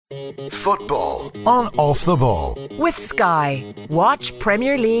Football on Off the Ball. With Sky. Watch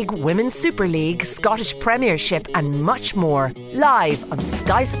Premier League, Women's Super League, Scottish Premiership and much more live on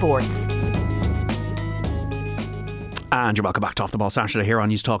Sky Sports. And you're welcome back to Off the Ball Saturday here on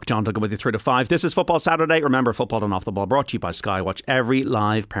News Talk. John Duggan with you 3 to 5. This is Football Saturday. Remember, Football and Off the Ball brought to you by Sky. Watch every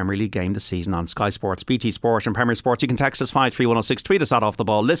live Premier League game this season on Sky Sports, BT Sport and Premier Sports. You can text us 53106, tweet us at Off the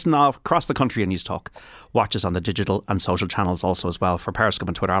Ball. Listen across the country on News Talk. Watch us on the digital and social channels also as well for Periscope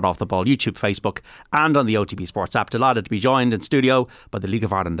and Twitter at Off the Ball, YouTube, Facebook and on the OTB Sports app. Delighted to be joined in studio by the League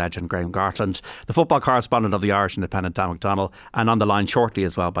of Ireland legend Graham Gartland, the football correspondent of the Irish Independent Dan McDonnell, and on the line shortly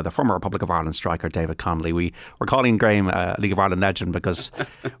as well by the former Republic of Ireland striker David Connolly. We were calling Graham League of Ireland legend because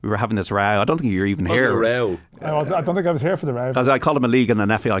we were having this row. I don't think you were even here. A row. I don't think I was here for the row. Because I called him a league and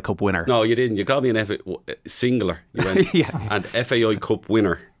an FAI Cup winner. No, you didn't. You called me an singular. You went, yeah. And FAI Cup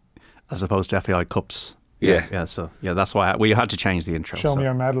winner. As opposed to FAI Cups. Yeah. So that's why we had to change the intro. Show me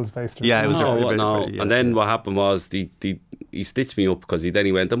your medals, basically. Yeah, it was. No. Yeah. And then what happened was he stitched me up because he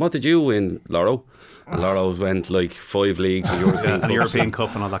went, and what did you win, Loro? And Loro went like 5 leagues, and European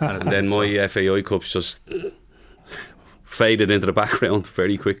Cup and all that kind of thing. And then my FAI Cups just faded into the background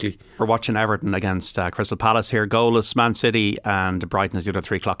very quickly. We're watching Everton against Crystal Palace here. Goalless Man City and Brighton is the other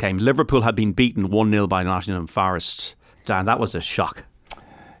 3 o'clock game. Liverpool had been beaten 1-0 by Nottingham Forest. Dan, that was a shock.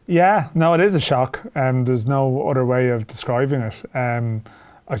 Yeah, no, it is a shock. There's no other way of describing it.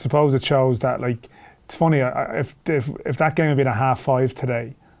 I suppose it shows that, like, it's funny, if that game had been a 5:30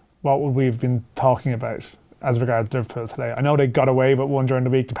 today, what would we have been talking about as regards Liverpool today? I know they got away with one during the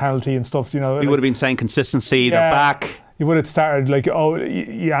week, a penalty and stuff, you know. We would have been saying consistency, they're back. You would have started like,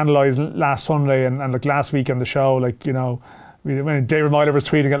 you analysed last Sunday and like last week on the show, like, you know, when David Myler was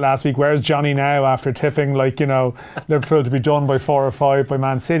tweeting it last week, where's Johnny now after tipping, like, you know, Liverpool to be done by 4 or 5 by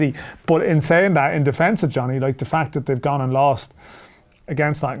Man City. But in saying that, in defence of Johnny, like the fact that they've gone and lost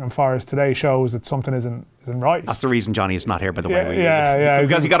against Nottingham Forest today shows that something isn't right. That's the reason Johnny is not here, by the way. Yeah.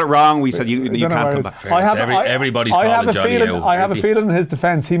 Because he got it wrong, we said you can't come back. Everybody's calling Johnny out. I have a feeling in his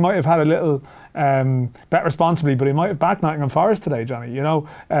defence he might have had a little bet responsibly, but he might have backed Nottingham Forest today, Johnny. You know,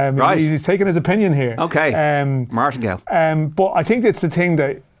 right. He's taken his opinion here. Okay. Martingale. But I think it's the thing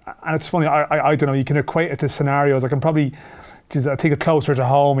that, and it's funny. I don't know. You can equate it to scenarios. I can probably. I think it's closer to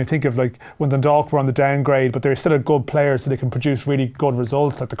home. You think of like when Dundalk were on the downgrade, but they're still a good player, so they can produce really good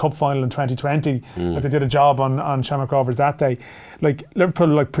results. Like the cup final in 2020, that they did a job on Shamrock Rovers that day. Like Liverpool,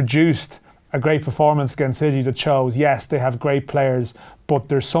 like produced a great performance against City that shows, yes, they have great players, but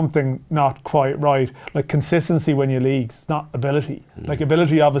there's something not quite right. Like consistency when you leagues, it's not ability. Like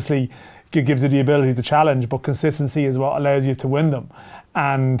ability obviously gives you the ability to challenge, but consistency is what allows you to win them.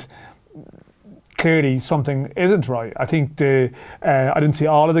 And clearly something isn't right. I think I didn't see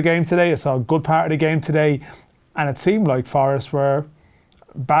all of the game today. I saw a good part of the game today, and it seemed like Forest were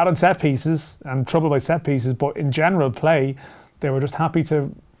bad on set pieces and troubled by set pieces, but in general play, they were just happy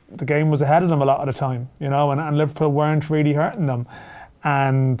the game was ahead of them a lot of the time, you know, and Liverpool weren't really hurting them.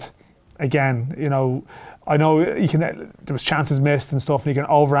 And again, you know, I know there was chances missed and stuff, and you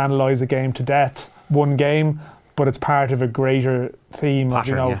can overanalyze the game to death, one game, but it's part of a greater theme of,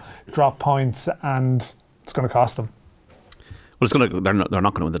 you know, drop points, and it's going to cost them. Well, they're not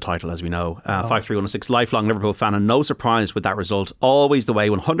going to win the title, as we know. 53106, lifelong Liverpool fan, and no surprise with that result. Always the way,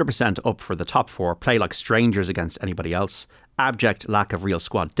 100% up for the top 4. Play like strangers against anybody else. Abject lack of real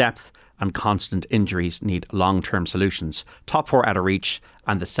squad depth and constant injuries need long-term solutions. Top 4 out of reach,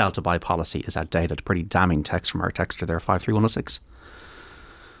 and the sell to buy policy is outdated. Pretty damning text from our texter there, 53106.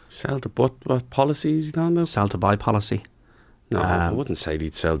 Sell to what policy is he talking about? Sell to buy policy. No, I wouldn't say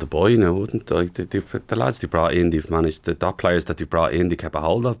they'd sell the boy now, wouldn't I? The lads they brought in, they've managed, the players that they brought in, they kept a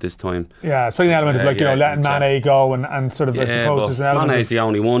hold of this time. Yeah, it's probably an element of like, you know, letting Mane go and sort of, I suppose there's an element. Mane's the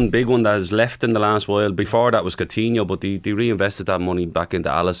only one big one that has left in the last while. Before that was Coutinho, but they reinvested that money back into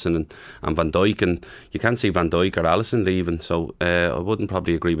Alisson and Van Dijk, and you can't see Van Dijk or Alisson leaving, so I wouldn't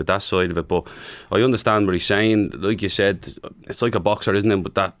probably agree with that side of it, but I understand what he's saying. Like you said, it's like a boxer, isn't it?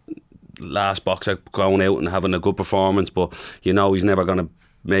 But that last boxer going out and having a good performance, but you know he's never going to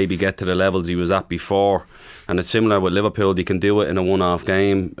maybe get to the levels he was at before. And it's similar with Liverpool. They can do it in a one-off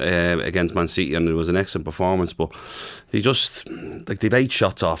game against Man City, and it was an excellent performance, but they just, like, they've 8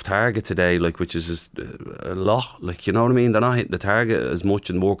 shots off target today, like, which is just a lot, like, you know what I mean? They're not hitting the target as much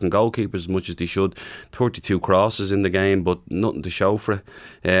and working goalkeepers as much as they should. 32 crosses in the game, but nothing to show for it.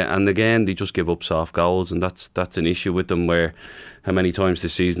 And again, they just give up soft goals, and that's an issue with them, where how many times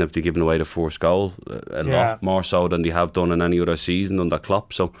this season have they given away the first goal? A lot more so than they have done in any other season under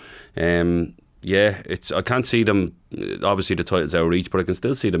Klopp. So Yeah, I can't see them. Obviously, the title's out of reach, but I can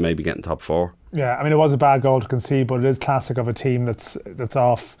still see them maybe getting top 4. Yeah, I mean, it was a bad goal to concede, but it is classic of a team that's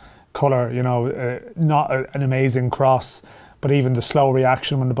off colour. Not an amazing cross, but even the slow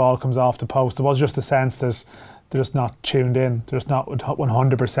reaction when the ball comes off the post. There was just a sense that they're just not tuned in. They're just not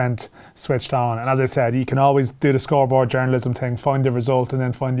 100% switched on. And as I said, you can always do the scoreboard journalism thing, find the result, and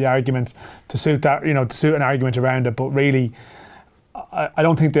then find the argument to suit that. To suit an argument around it. But really, I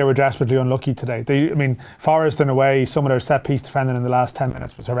don't think they were desperately unlucky today. Forest in a way, some of their set piece defending in the last 10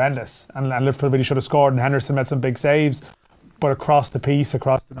 minutes was horrendous, and Liverpool really should have scored. And Henderson made some big saves, but across the piece,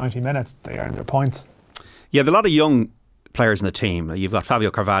 across the 90 minutes, they earned their points. Yeah, there are a lot of young players in the team. You've got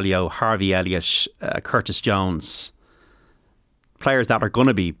Fabio Carvalho, Harvey Elliott, Curtis Jones, players that are going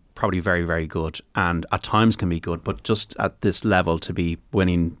to be probably very, very good, and at times can be good, but just at this level to be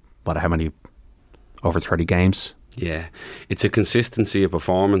winning how many, over 30 games. Yeah, it's a consistency of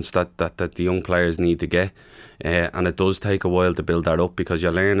performance that the young players need to get, and it does take a while to build that up because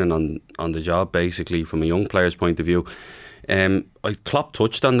you're learning on the job basically from a young player's point of view. Klopp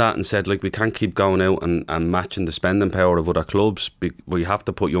touched on that and said we can't keep going out and matching the spending power of other clubs. We have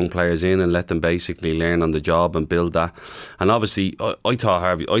to put young players in and let them basically learn on the job and build that. And obviously I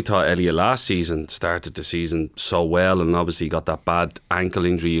thought Elliott last season started the season so well, and obviously got that bad ankle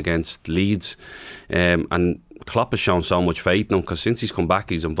injury against Leeds, and Klopp has shown so much faith in him because since he's come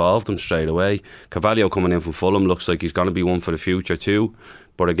back he's involved him straight away. Carvalho coming in from Fulham looks like he's going to be one for the future too,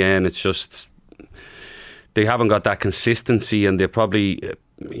 but again it's just they haven't got that consistency, and they probably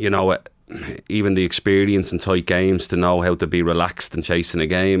even the experience in tight games to know how to be relaxed and chasing a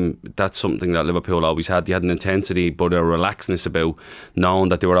game. That's something that Liverpool always had. They had an intensity but a relaxedness about knowing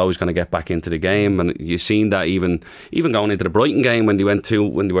that they were always going to get back into the game, and you've seen that even going into the Brighton game when they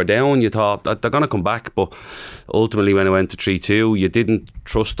were down, you thought that they're going to come back, but ultimately when it went to 3-2 you didn't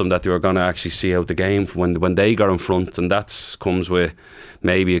trust them that they were going to actually see out the game when they got in front, and that comes with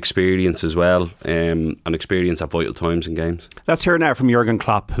maybe experience as well, and experience at vital times in games. Let's hear now from Jurgen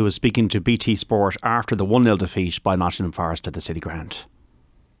Klopp, who was speaking to BT Sport after the 1-0 defeat by Nottingham Forest at the City Ground.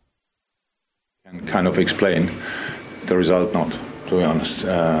 I can kind of explain the result not, to be honest,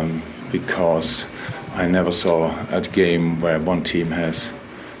 because I never saw a game where one team has,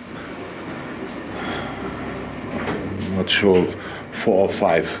 I'm not sure, 4 or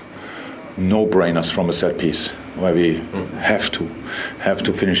 5 no-brainers from a set piece where we have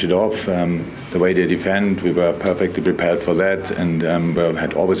to finish it off. The way they defend, we were perfectly prepared for that, and we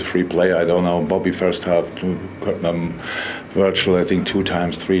had always a free play. I don't know, Bobby first half, Virgil I think 2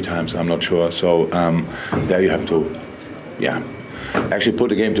 times, 3 times, I'm not sure. So there you have to, actually put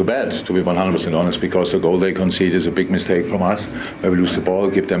the game to bed, to be 100% honest, because the goal they concede is a big mistake from us, where we lose the ball,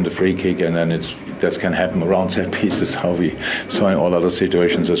 give them the free kick, and then that can happen around set pieces, how we saw in all other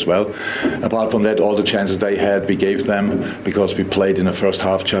situations as well. Apart from that, all the chances they had, we gave them, because we played in the first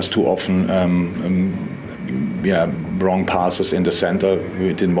half just too often wrong passes in the center.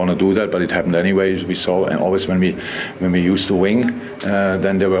 We didn't want to do that, but it happened anyways. We saw, and always when we used the wing,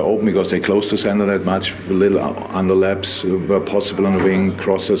 then they were open because they closed the center that much. Little underlaps were possible on the wing,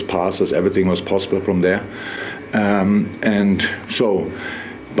 crosses, passes, everything was possible from there. And so,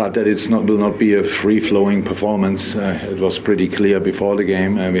 but that will not be a free-flowing performance. It was pretty clear before the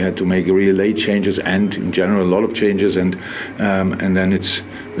game. We had to make really late changes, and in general a lot of changes, and then it's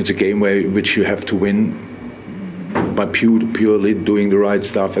a game which you have to win by purely doing the right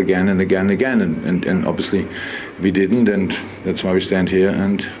stuff again and again and again, and obviously we didn't, and that's why we stand here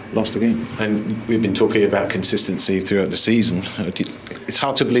and lost the game. And we've been talking about consistency throughout the season. It's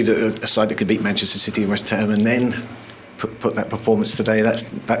hard to believe that a side that could beat Manchester City and West Ham and then put that performance today,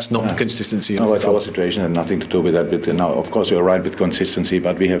 that's not the consistency. No, it's our situation had nothing to do with that. Now, of course, you're right with consistency,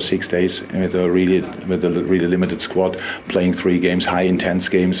 but we have 6 days with a really limited squad, playing 3 games, high intense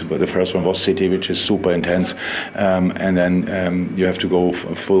games. But the first one was City, which is super intense, and then you have to go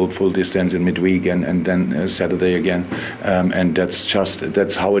full distance in midweek, and then Saturday again, and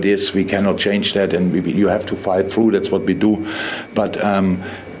that's how it is. We cannot change that, and you have to fight through. That's what we do, but.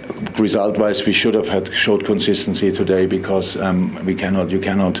 Result-wise, we should have showed consistency today, because you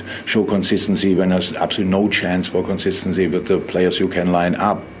cannot show consistency when there's absolutely no chance for consistency with the players you can line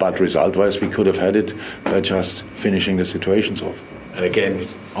up. But result-wise, we could have had it by just finishing the situations off. And again,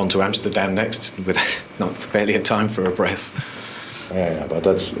 on to Amsterdam next, with barely a time for a breath. Yeah, but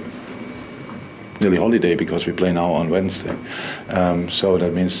that's nearly holiday, because we play now on Wednesday. So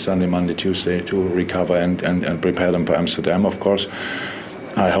that means Sunday, Monday, Tuesday to recover and prepare them for Amsterdam, of course.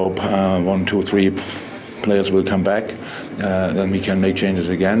 I hope 1, 2, 3 players will come back. Then we can make changes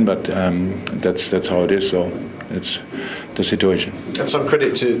again. But that's how it is. So It's the situation. And some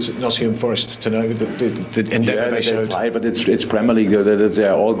credit to Nottingham Forest to know the endeavour they showed. Fight, but it's Premier League.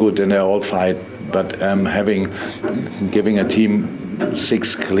 They're all good and they're all fight. But giving a team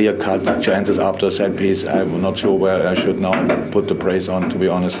 6 clear-cut chances after a set piece, I'm not sure where I should now put the praise on, to be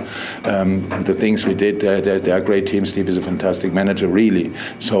honest. The things we did, they are great teams. Steve is a fantastic manager, really.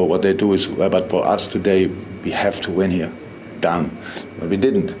 So what they do is, but for us today, we have to win here. Done. But we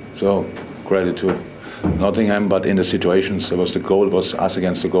didn't. So credit to Nottingham, but in the situations, it was us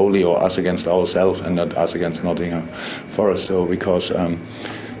against the goalie or us against ourselves and not us against Nottingham Forest. So because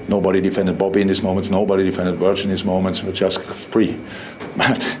nobody defended Bobby in these moments, nobody defended Virgin in these moments, we're just free.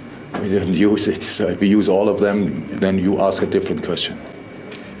 But we didn't use it. So if we use all of them, then you ask a different question.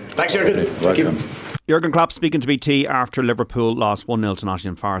 Thanks, Jürgen. Thank you. Jurgen Klopp speaking to BT after Liverpool lost 1-0 to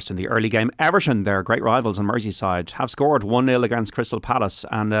Nottingham Forest in the early game. Everton, their great rivals on Merseyside, have scored 1-0 against Crystal Palace,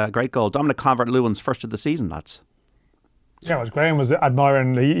 and a great goal. Dominic Calvert-Lewin's first of the season, lads. Yeah, what Graham was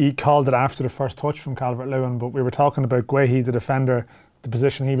admiring, he called it after the first touch from Calvert-Lewin, but we were talking about Guehi, the defender, the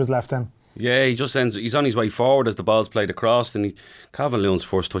position he was left in. Yeah, he's on his way forward as the ball's played across, and Calvert-Lewin's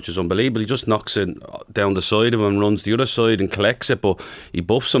first touch is unbelievable. He just knocks it down the side of him and runs the other side and collects it, but he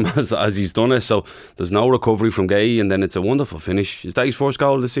buffs him as he's done it, so there's no recovery from Guehi, and then it's a wonderful finish. Is that his first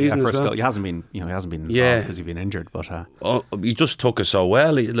goal of the season? Yeah, first as well? goal. He hasn't been because he's been injured, but he just took it so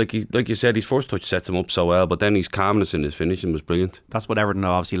well. Like you said, his first touch sets him up so well, but then his calmness in his finishing was brilliant. That's what Everton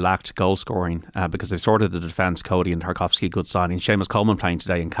obviously lacked, goal scoring, because they sorted the defence. Cody and Tarkowski, good signing. Seamus Coleman playing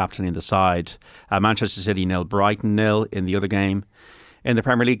today and captaining the side. Manchester City 0, Brighton 0 in the other game. In the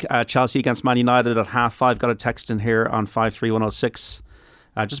Premier League, Chelsea against Man United at 5:30. Got a text in here on 53106.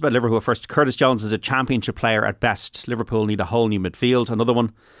 Just about Liverpool first. Curtis Jones is a championship player at best. Liverpool need a whole new midfield. Another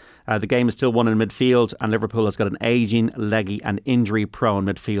one. The game is still won in midfield, and Liverpool has got an ageing, leggy and injury-prone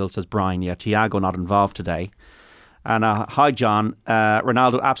midfield, says Brian. Yeah, Thiago not involved today. And hi John,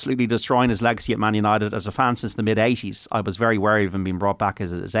 Ronaldo absolutely destroying his legacy at Man United. As a fan since the mid-80s, I was very wary of him being brought back at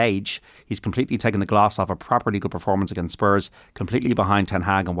his age. He's completely taken the gloss off a properly good performance against Spurs, completely behind Ten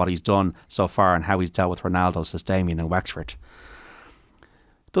Hag and what he's done so far and how he's dealt with Ronaldo, says Damien in Wexford.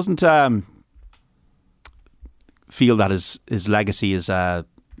 Doesn't feel that his legacy is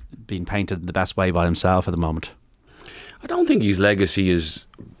being painted in the best way by himself at the moment. I don't think his legacy is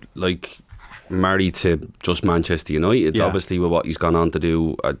like married to just Manchester United. Yeah. Obviously with what he's gone on to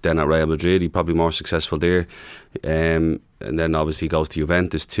do then at Real Madrid, he's probably more successful there, and then obviously he goes to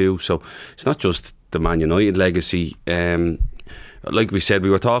Juventus too, so it's not just the Man United legacy. Like we said, we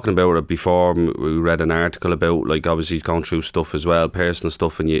were talking about it before. We read an article about, like, obviously he's gone through stuff as well, personal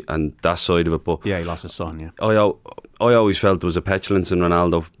stuff, and that side of it. But yeah, he lost his son. Yeah, I always felt there was a petulance in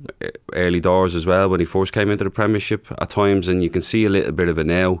Ronaldo early doors as well when he first came into the Premiership at times, and you can see a little bit of it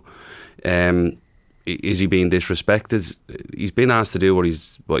now. Is he being disrespected? He's been asked to do what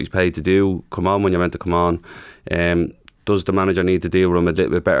he's paid to do. Come on when you're meant to come on. Does the manager need to deal with him a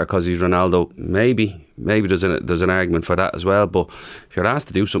little bit better because he's Ronaldo? Maybe there's an argument for that as well. But if you're asked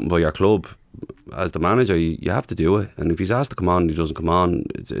to do something by your club as the manager, you have to do it. And if he's asked to come on and he doesn't come on,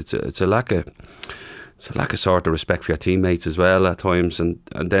 it's a lack of sort of respect for your teammates as well at times. And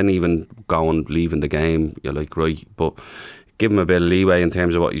then even leaving the game, you're like, right, but give him a bit of leeway in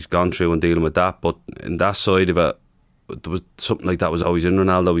terms of what he's gone through and dealing with that. But in that side of it, there was something like that was always in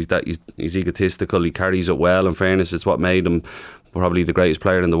Ronaldo. He's egotistical. He carries it well. In fairness, it's what made him probably the greatest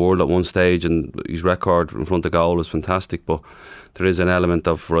player in the world at one stage, and his record in front of goal is fantastic. But there is an element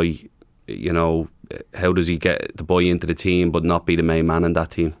of, right, you know, how does he get the boy into the team but not be the main man in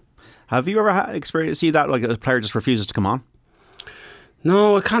that team? Have you ever see that, like a player just refuses to come on?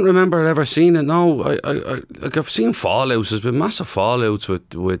 No, I can't remember ever seeing it. No, I've seen fallouts. There's been massive fallouts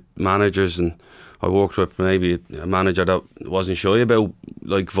with managers, and I worked with maybe a manager that wasn't shy about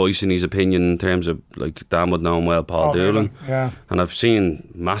like voicing his opinion in terms of, like, Dan would know him well, Paul Doolan. Yeah. And I've seen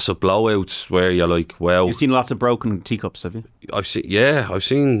massive blowouts where you're like, well, you've seen lots of broken teacups, have you? I've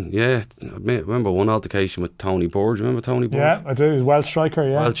seen. I remember one altercation with Tony Burge. Remember Tony Burge? Yeah, I do. He was Welsh striker.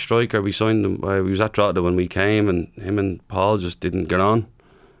 Yeah, Welsh striker. We signed him. We was at Drogheda when we came, and him and Paul just didn't get on.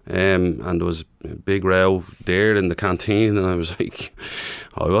 And there was a big row there in the canteen, and I was like,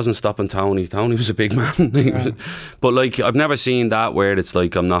 I wasn't stopping Tony. Tony was a big man. Yeah. But like, I've never seen that where it's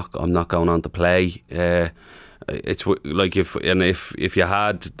like I'm not going on to play. It's like if you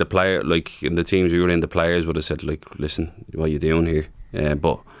had the player, like in the teams we were in, the players would have said, like, listen, what are you doing here?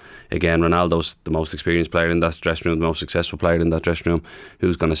 But again, Ronaldo's the most experienced player in that dressing room, the most successful player in that dressing room.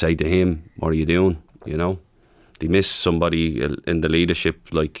 Who's going to say to him, what are you doing? You know, they miss somebody in the leadership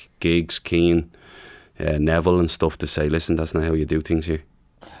like Giggs, Keane, Neville and stuff to say, listen, that's not how you do things here.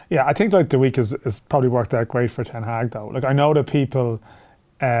 Yeah, I think like the week is probably worked out great for Ten Hag though. Like I know that people,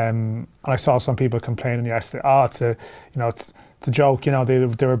 and I saw some people complaining yesterday. Oh, it's a joke. You know,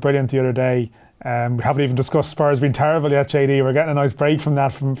 they were brilliant the other day. We haven't even discussed Spurs being terrible yet, JD. We're getting a nice break from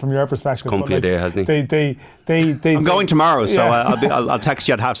that from your perspective. It's comfy day, hasn't he? I'm going tomorrow, so I'll text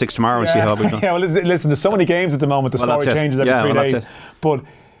you at 6:30 tomorrow and see how we go. Yeah, well, listen, there's so many games at the moment. The story changes every 3 days. But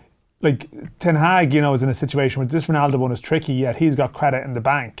like Ten Hag, is in a situation where this Ronaldo one is tricky, yet he's got credit in the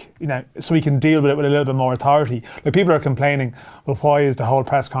bank, so he can deal with it with a little bit more authority. Like people are complaining, well, why is the whole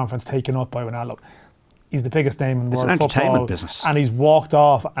press conference taken up by Ronaldo? He's the biggest name in world football. It's an entertainment business. And he's walked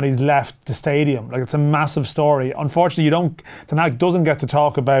off and he's left the stadium. Like, it's a massive story. Unfortunately, Ten Hag doesn't get to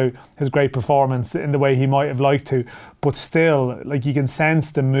talk about his great performance in the way he might have liked to, but still, like, you can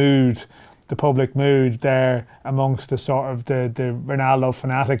sense the mood, the public mood there amongst the sort of the Ronaldo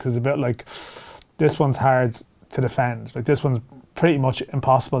fanatics is a bit like, this one's hard to defend. Like, this one's pretty much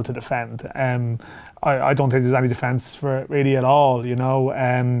impossible to defend. I don't think there's any defence for it really at all,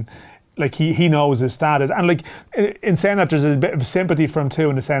 Like he knows his status, and like in saying that, there's a bit of sympathy for him too,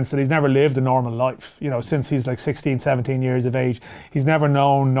 in the sense that he's never lived a normal life. Since he's like 16, 17 years of age, he's never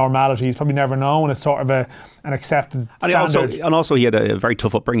known normality. He's probably never known a sort of an accepted standard. And also he had a very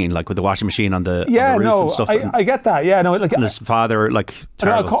tough upbringing, like with the washing machine on the roof and stuff. I get that. Yeah, no, like and his father, like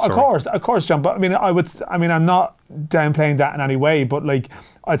terrible. Of course, John. But I'm not downplaying that in any way. But like,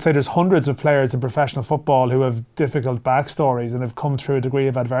 I'd say there's hundreds of players in professional football who have difficult backstories and have come through a degree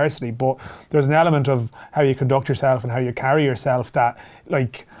of adversity. But there's an element of how you conduct yourself and how you carry yourself that,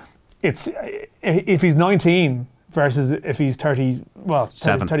 like, it's if he's 19 versus if he's 37,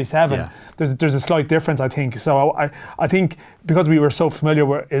 there's a slight difference, I think. So I think because we were so familiar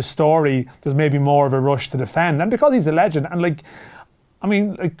with his story, there's maybe more of a rush to defend, and because he's a legend. And like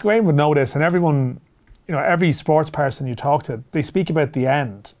Graham would know this, and everyone. Every sports person you talk to, they speak about the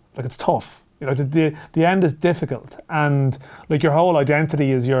end. Like, it's tough. The end is difficult. And like, your whole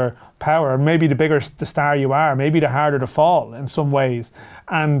identity is your power. Maybe the bigger the star you are, maybe the harder to fall in some ways.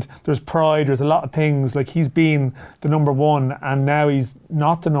 And there's pride, there's a lot of things. Like, he's been the number one and now he's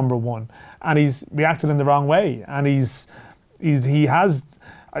not the number one. And he's reacted in the wrong way. And he has,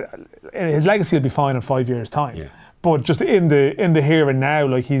 his legacy will be fine in 5 years' time. Yeah. But just in the here and now,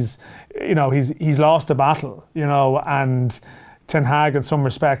 like, he's lost a battle, and Ten Hag, in some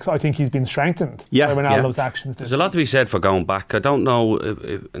respects, I think he's been strengthened by Ronaldo's actions. There's a lot to be said for going back. I don't know,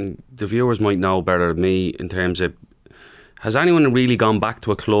 and the viewers might know better than me in terms of, has anyone really gone back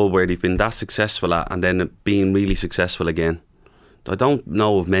to a club where they've been that successful at and then being really successful again? I don't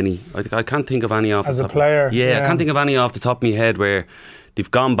know of many. I can't think of any off the top. As a player? I can't think of any off the top of my head where they've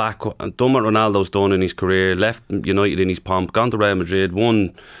gone back and done what Ronaldo's done in his career, left United in his pomp, gone to Real Madrid,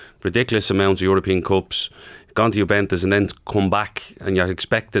 won ridiculous amounts of European Cups, gone to Juventus, and then come back and you're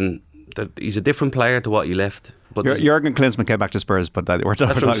expecting that he's a different player to what he left. But Jurgen Klinsmann came back to Spurs, but that's what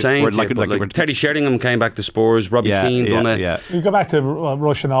I'm saying. Teddy Sheringham came back to Spurs. Robbie Keane done it. Yeah. You go back to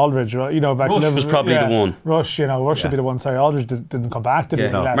Rush and Aldridge, right? Rush was probably the one. Rush should be the one. Sorry, Aldridge didn't come back. Did he?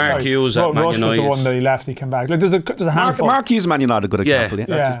 No. Mark Hughes at Man United. Rush was the one that he left. He came back. Like, there's a handful. Mark Hughes, Man United, a good example.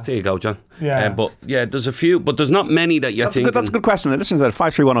 There you go, John. But there's a few, but there's not many that you're thinking. That's a good question. Listen to that.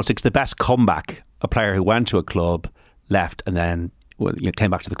 53106. The best comeback: a player who went to a club, left, and then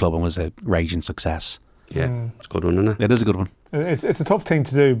came back to the club and was a raging success. Yeah, it's a good one, isn't it? It is a good one. It's a tough thing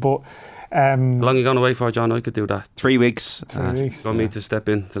to do, but how long are you going away for, John? I could do that. 3 weeks. 3 weeks. You want me to step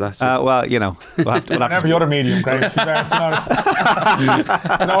into that? We'll have to every other medium, Graham. An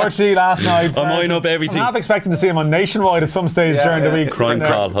RT last night. I'm eyeing up everything. I'm half expecting to see him on Nationwide at some stage during the week. Crime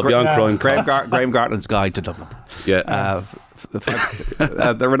Crawl. I'll be on Crime Crawl. Graham Gartland's Guide to Dublin. Yeah.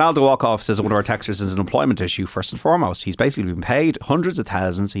 The Ronaldo walk-off, says one of our texters, is an employment issue first and foremost. He's basically been paid hundreds of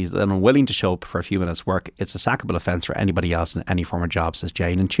thousands. He's then unwilling to show up for a few minutes' work. It's a sackable offence for anybody else in any form of job, says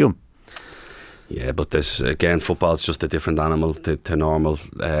Jane and Tuam. Yeah, but this, again, football's just a different animal to normal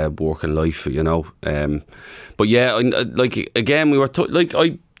working life, but yeah, again, we were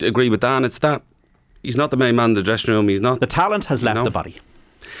I agree with Dan. It's that he's not the main man in the dressing room. He's not. The talent has left the body.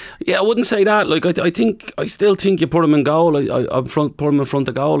 Yeah, I wouldn't say that. Like, I still think you put him in goal. Put him in front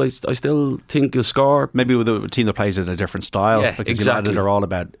of goal. I still think he'll score. Maybe with a team that plays in a different style. Yeah, because exactly. United are all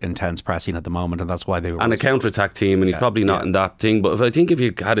about intense pressing at the moment, and that's why they were. And a counter-attack team, and he's probably not in that thing. But I think if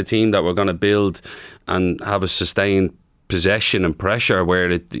you had a team that were going to build and have a sustained possession and pressure, where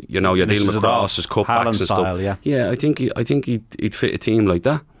you're dealing with crosses, cutbacks and style, stuff. Yeah, I think he'd fit a team like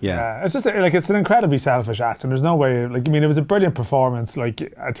that. Yeah, it's just it's an incredibly selfish act, and there's no way. It was a brilliant performance,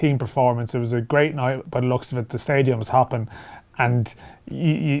 like a team performance. It was a great night by the looks of it. The stadium was hopping, and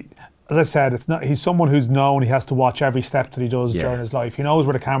as I said, it's not. He's someone who's known he has to watch every step that he does during his life. He knows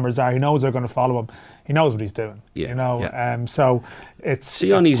where the cameras are. He knows they're going to follow him. He knows what he's doing. So it's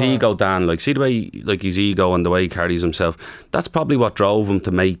see on his ego, Dan. Like see the way his ego and the way he carries himself. That's probably what drove him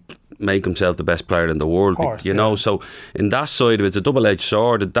to make himself the best player in the world. Course, you know. So in that side of it, it's a double-edged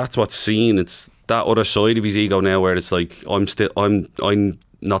sword. That's what's seen. It's that other side of his ego now, where it's like I'm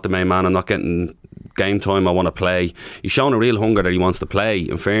not the main man. I'm not getting game time. I want to play. He's shown a real hunger that he wants to play.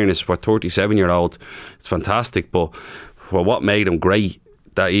 In fairness, for a 37-year-old, it's fantastic. But for what made him great,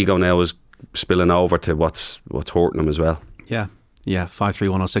 that ego now is spilling over to what's hurting him as well. Yeah.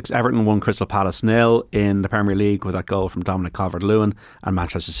 5-3-1-0-6. Everton won, Crystal Palace 0 in the Premier League with that goal from Dominic Calvert-Lewin, and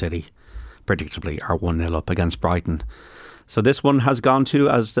Manchester City predictably are 1-0 up against Brighton. So this one has gone to,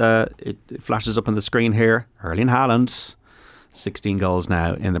 as it flashes up on the screen here, Erling Haaland. 16 goals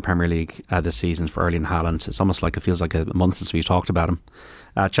now in the Premier League this season for Erling Haaland. It's almost like it feels like a month since we've talked about him.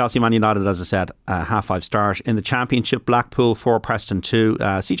 Chelsea Man United, as I said, 5-5 start. In the Championship, Blackpool 4, Preston 2.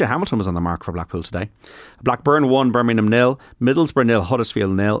 CJ Hamilton was on the mark for Blackpool today. Blackburn 1, Birmingham 0. Middlesbrough 0,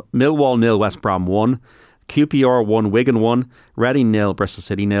 Huddersfield 0. Millwall 0, West Brom 1. QPR 1, Wigan 1, Reading 0, Bristol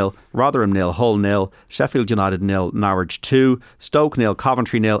City 0, Rotherham 0, Hull 0, Sheffield United 0, Norwich 2, Stoke 0,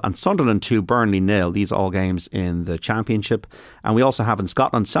 Coventry 0 and Sunderland 2, Burnley 0. These are all games in the Championship. And we also have in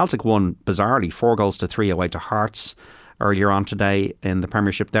Scotland, Celtic won bizarrely 4-3 away to Hearts earlier on today in the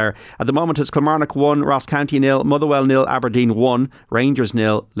Premiership there. At the moment it's Kilmarnock 1, Ross County 0, Motherwell 0, Aberdeen 1, Rangers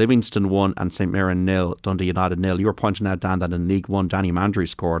 0, Livingston 1 and St Mirren 0, Dundee United 0. You were pointing out, Dan, that in League 1 Danny Mandry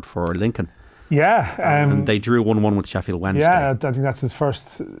scored for Lincoln. Yeah. And they drew 1-1 with Sheffield Wednesday. Yeah, I think that's his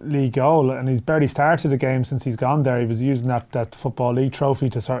first league goal, and he's barely started a game since he's gone there. He was using that Football League trophy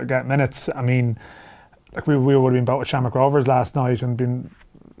to sort of get minutes. I mean, like we would have been both with Shamrock Rovers last night and been,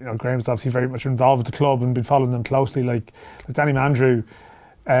 Graham's obviously very much involved with the club and been following them closely. Like Danny Mandrew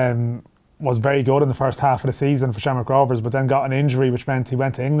was very good in the first half of the season for Shamrock Rovers, but then got an injury which meant he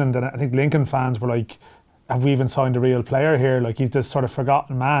went to England, and I think Lincoln fans were like, have we even signed a real player here? Like, he's this sort of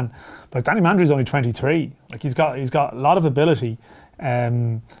forgotten man. But Danny Mandry's only 23. Like, he's got a lot of ability.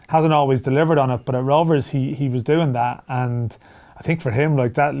 Hasn't always delivered on it, but at Rovers he was doing that. And I think for him,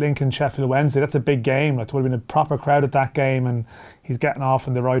 like that Lincoln Sheffield Wednesday, that's a big game. Like, there would have been a proper crowd at that game, and he's getting off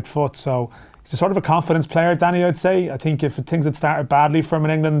on the right foot. So he's a sort of a confidence player, Danny, I'd say. I think if things had started badly for him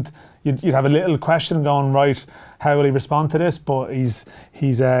in England, you'd have a little question going, right, how will he respond to this? But he's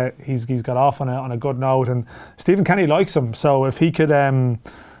got off on a good note, and Stephen Kenny likes him. So if he could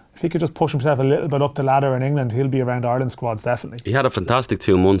just push himself a little bit up the ladder in England, he'll be around Ireland squads definitely. He had a fantastic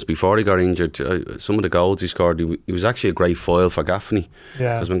 2 months before he got injured. Some of the goals he scored, he was actually a great foil for Gaffney.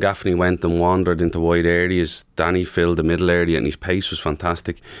 Yeah. Because when Gaffney went and wandered into wide areas, Danny filled the middle area, and his pace was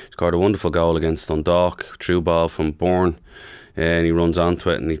fantastic. He scored a wonderful goal against Dundalk, true ball from Bourne. And he runs onto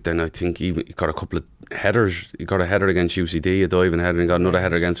it, and then I think he got a couple of headers. He got a header against UCD, a diving header, and he got another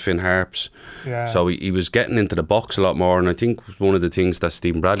header against Finn Harps. Yeah. So he was getting into the box a lot more, and I think one of the things that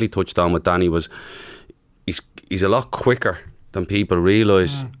Stephen Bradley touched on with Danny was he's a lot quicker than people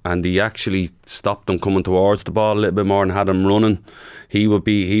realise, and he actually stopped them coming towards the ball a little bit more and had them running. He would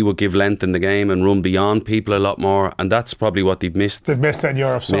give length in the game and run beyond people a lot more, and that's probably what they've missed. They've missed it in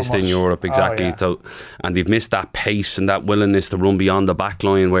Europe so much. Missed in Europe, exactly. Oh, yeah. So, and they've missed that pace and that willingness to run beyond the back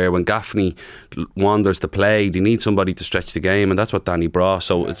line, where when Gaffney wanders to play, they need somebody to stretch the game, and that's what Danny brought.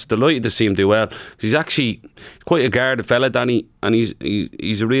 So it's delighted to see him do well. He's actually quite a guarded fella, Danny, and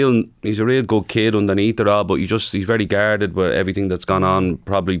he's a real good kid underneath it all, but he's very guarded with everything that's gone on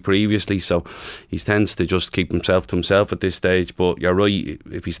probably previously, so he tends to just keep himself to himself at this stage. But you're right,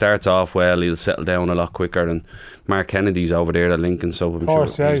 if he starts off well, he'll settle down a lot quicker, and Mark Kennedy's over there at Lincoln, so I'm sure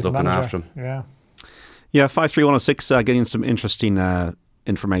he's looking after him. Yeah, 5-3-1-0-6, getting some interesting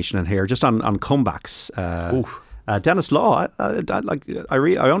information in here just on comebacks. Dennis Law, I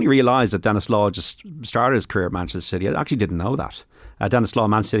only realised that Dennis Law just started his career at Manchester City. I actually didn't know that. Dennis Law,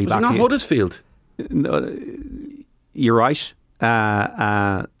 Man City. Was he not Huddersfield? You're right.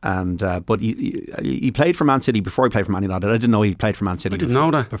 But he played for Man City before he played for Man United. I didn't know he played for Man City. I didn't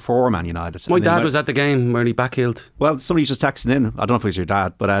know that. Before Man United. My dad was at the game where he backheeled. Well, somebody's just texting in. I don't know if it was your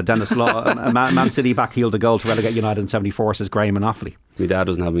dad, but Dennis Law, Man City backheeled a goal to relegate United in '74, says Graham Monopoly. My dad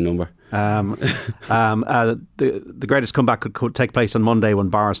doesn't have my number. The greatest comeback could take place on Monday when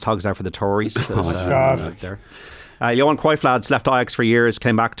Boris tugs out for the Tories. Johan Cruyff left Ajax for years,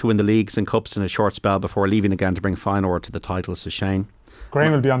 came back to win the leagues and cups in a short spell before leaving again to bring Feyenoord to the title, says Shane.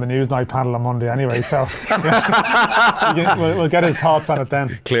 Graham will be on the Newsnight panel on Monday anyway, so we'll get his thoughts on it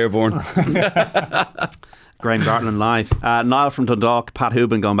then. Claiborne. Graham Gartland live. Niall from Dundalk, Pat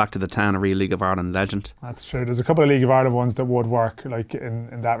Hooban going back to the town, a real League of Ireland legend. That's true. There's a couple of League of Ireland ones that would work, like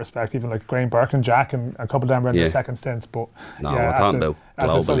in that respect. Even like Graham Burke and Jack, and a couple of them were in their second stints. But we're talking about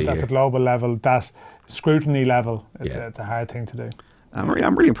globally at the global level, that scrutiny level, it's a hard thing to do. I'm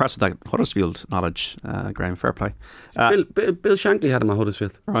really impressed with that Huddersfield knowledge, Graham. Fair play. Bill Shankly had him at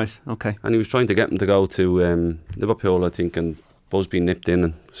Huddersfield. Right, okay. And he was trying to get him to go to Liverpool, I think, and Busby nipped in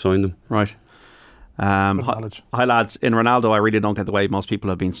and signed him. Right. Hi lads, in Ronaldo I really don't get the way most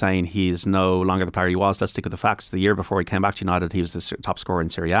people have been saying he's no longer the player he was. Let's stick with the facts. The year before he came back to United, he was the top scorer in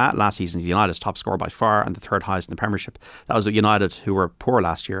Serie A. Last season's United's top scorer by far and the third highest in the Premiership. That was at United, who were poor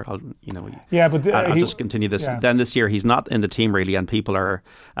last year. I'll just continue this. Yeah. Then this year he's not in the team really, and people are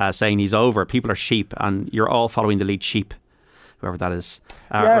saying he's over. People are sheep, and you're all following the lead sheep, whoever that is.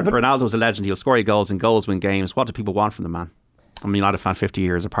 Ronaldo's a legend. He'll score you goals and goals win games. What do people want from the man? I'm a United fan 50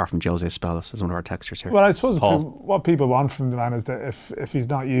 years apart from Jose Spellis, as one of our texters here. Well, I suppose what people want from the man is that if he's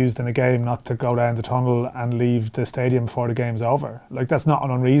not used in a game, not to go down the tunnel and leave the stadium before the game's over. Like, that's not an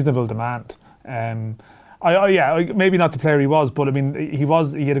unreasonable demand. Maybe not the player he was, but I mean, he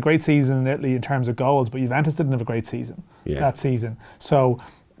had a great season in Italy in terms of goals, but Juventus didn't have a great season that season. So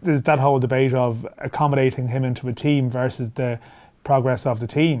there's that whole debate of accommodating him into a team versus the progress of the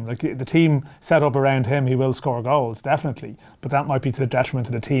team. Like, the team set up around him, he will score goals, definitely, but that might be to the detriment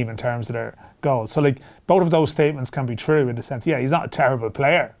of the team in terms of their goals. So like, both of those statements can be true in the sense, he's not a terrible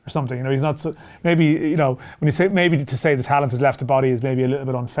player or something, he's not so, maybe, when you say, maybe to say the talent has left the body is maybe a little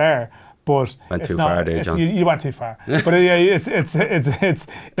bit unfair, but went too far there, John. You went too far. But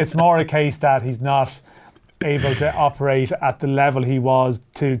it's more a case that he's not able to operate at the level he was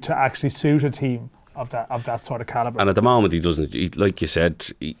to actually suit a team of that sort of calibre. And at the moment, he doesn't. Like you said,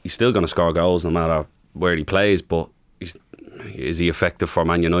 he's still going to score goals no matter where he plays. But is he effective for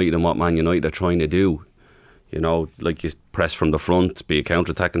Man United and what Man United are trying to do? Like, you press from the front, be a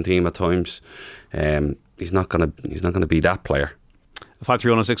counter-attacking team at times. He's not going to be that player.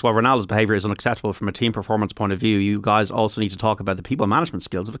 53106. While Ronaldo's behaviour is unacceptable from a team performance point of view, you guys also need to talk about the people management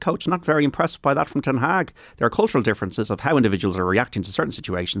skills of a coach. Not very impressed by that from Ten Hag. There are cultural differences of how individuals are reacting to certain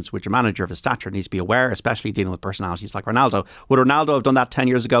situations, which a manager of his stature needs to be aware, especially dealing with personalities like Ronaldo. Would Ronaldo have done that 10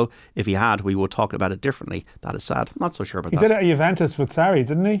 years ago? If he had, we would talk about it differently. That is sad. I'm not so sure about that. He did it at Juventus with Sarri,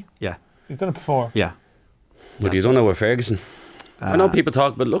 didn't he? Yeah. He's done it before. Yeah. But he's done it with Ferguson. I know people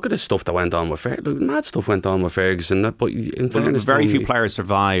talk, but look at the stuff that went on with Ferguson. Mad stuff went on with Ferguson. But in fairness, very few players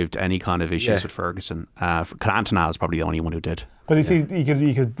survived any kind of issues with Ferguson. Cantona is probably the only one who did. But you see,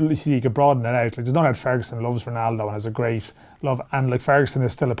 you could broaden it out. Like, there's no doubt Ferguson loves Ronaldo and has a great love, and like, Ferguson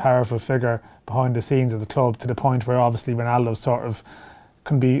is still a powerful figure behind the scenes of the club, to the point where obviously Ronaldo sort of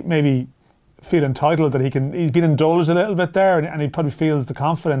can be maybe feel entitled that he's been indulged a little bit there, and he probably feels the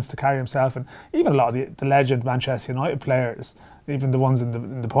confidence to carry himself. And even a lot of the legend Manchester United players, even the ones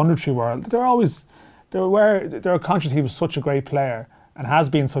in the punditry world, they're conscious he was such a great player and has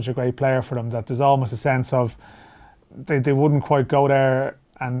been such a great player for them, that there's almost a sense of they wouldn't quite go there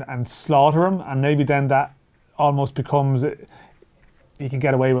and slaughter him, and maybe then that almost becomes he can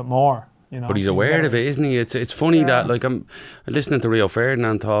get away with more. But he's aware of it, isn't he? It's funny that, like, I'm listening to Rio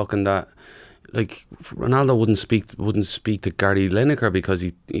Ferdinand talking that, like, Ronaldo wouldn't speak to Gary Lineker because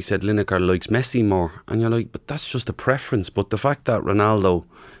he said Lineker likes Messi more, and you're like, but that's just a preference. But the fact that Ronaldo,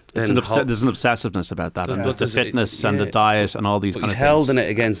 there's an obsessiveness about that, the fitness and the diet and all these kind of things. He's held in it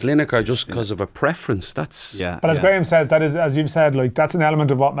against Lineker just because of a preference. That's But as Graham says, that is, as you've said, like, that's an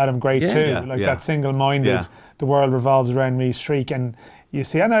element of what made him great too. That single-minded, the world revolves around me streak. And you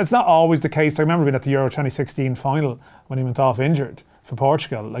see, and it's not always the case. I remember being at the Euro 2016 final when he went off injured for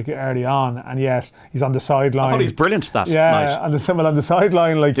Portugal, like, early on, and yet he's on the sideline. I thought he was brilliant that night. On the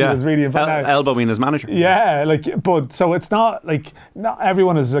sideline, like, he was really elbowing his manager. Yeah, like, but so it's not like, not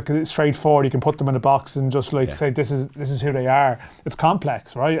everyone is like straightforward. You can put them in a box and just say this is who they are. It's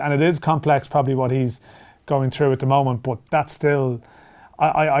complex, right? And it is complex, probably what he's going through at the moment. But that's still,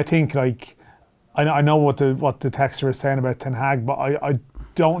 I think, like, I know what the texter is saying about Ten Hag, but I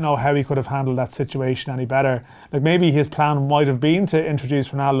don't know how he could have handled that situation any better. Like, maybe his plan might have been to introduce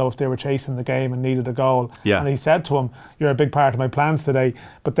Ronaldo if they were chasing the game and needed a goal. And he said to him, "You're a big part of my plans today."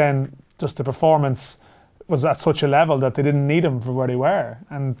 But then just the performance was at such a level that they didn't need him for where they were.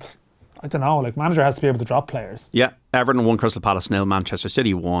 And I don't know, like, manager has to be able to drop players. Yeah, Everton 1, Crystal Palace 0, Manchester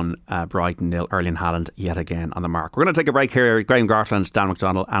City 1, Brighton 0, Erling Haaland yet again on the mark. We're going to take a break here. Graham Gartland, Dan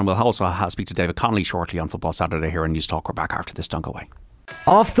McDonald, and we'll also speak to David Connolly shortly on Football Saturday here on News Talk. We're back after this. Don't go away.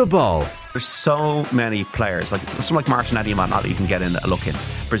 Off the Ball. There's so many players, like someone like Martinelli might not even get in a look in.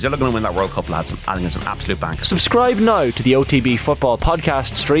 Brazil are going to win that World Cup, lads. I think it's an absolute bank. Subscribe now to the OTB Football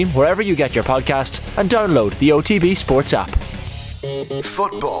Podcast stream wherever you get your podcasts and download the OTB Sports app.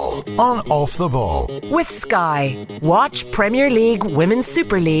 Football on Off the Ball. With Sky. Watch Premier League, Women's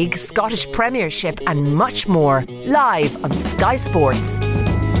Super League, Scottish Premiership and much more live on Sky Sports.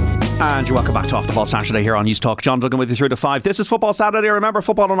 And you're welcome back to Off the Ball Saturday here on News Talk. John Duggan with you through to 5. This is Football Saturday. Remember,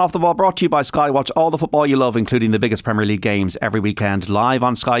 Football on Off the Ball brought to you by Sky. Watch all the football you love, including the biggest Premier League games every weekend live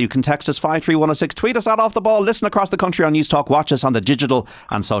on Sky. You can text us 53106, tweet us at Off the Ball, listen across the country on News Talk, watch us on the digital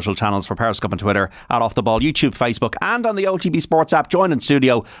and social channels for Periscope and Twitter at Off the Ball, YouTube, Facebook and on the OTB Sports app. Joined in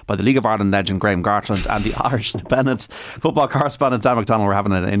studio by the League of Ireland legend Graham Gartland and the Irish Independent football correspondent Dan McDonnell. We're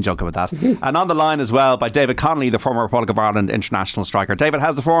having an in-joke about that. And on the line as well by David Connolly, the former Republic of Ireland international striker. David,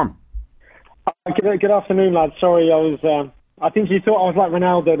 how's the form? Good afternoon, lads. Sorry, I think you thought I was like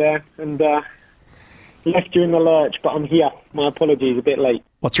Ronaldo there and left you in the lurch, but I'm here. My apologies, a bit late.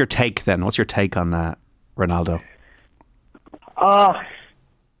 What's your take then? What's your take on Ronaldo?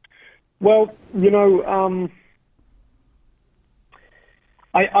 Well, you know,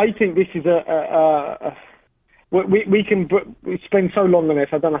 I think this is we can spend so long on this.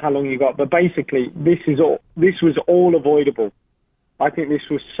 I don't know how long you got, but basically, this was all avoidable. I think this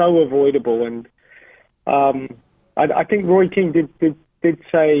was so avoidable, and I think Roy Keane did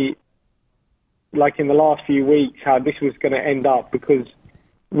say, like in the last few weeks, how this was going to end up, because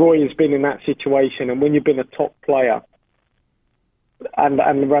Roy has been in that situation, and when you've been a top player, and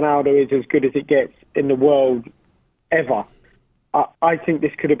Ronaldo is as good as it gets in the world ever, I think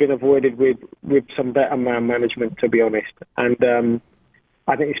this could have been avoided with some better man management, to be honest. And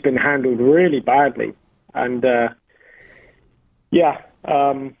I think it's been handled really badly, and.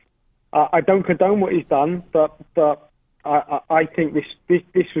 I don't condone what he's done, but I think this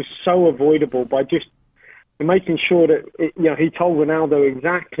was so avoidable by just making sure that he told Ronaldo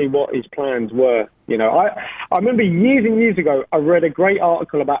exactly what his plans were. You know, I remember years and years ago I read a great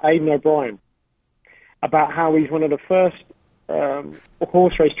article about Aidan O'Brien, about how he's one of the first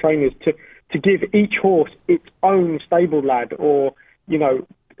horse race trainers to give each horse its own stable lad, or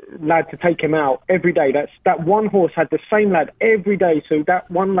lad to take him out every day. That one horse had the same lad every day, so that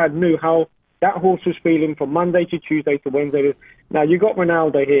one lad knew how that horse was feeling from Monday to Tuesday to Wednesday. Now you got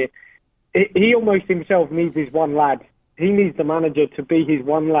Ronaldo here. He almost himself needs his one lad. He needs the manager to be his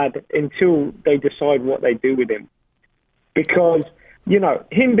one lad until they decide what they do with him. Because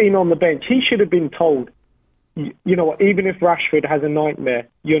him being on the bench, he should have been told, you know what, even if Rashford has a nightmare,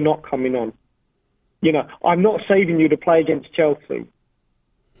 you're not coming on. I'm not saving you to play against Chelsea.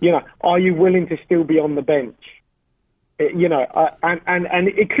 Are you willing to still be on the bench? And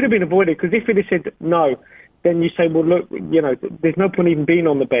it could have been avoided, because if it had said no, then you say, well, look, there's no point even being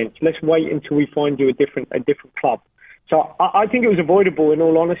on the bench. Let's wait until we find you a different club. So I think it was avoidable, in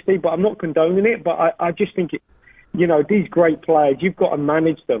all honesty, but I'm not condoning it. But I just think these great players, you've got to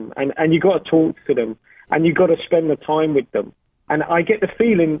manage them, and you've got to talk to them, and you've got to spend the time with them. And I get the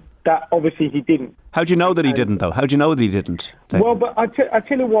feeling that obviously he didn't. How do you know that he didn't, though? How do you know that he didn't, David? Well, but I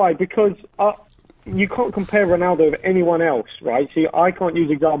tell you why. Because you can't compare Ronaldo with anyone else, right? See, I can't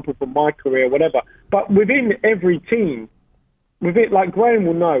use example from my career, whatever. But within every team, like Graham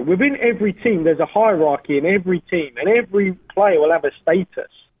will know, within every team there's a hierarchy in every team, and every player will have a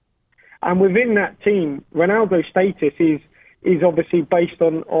status. And within that team, Ronaldo's status is obviously based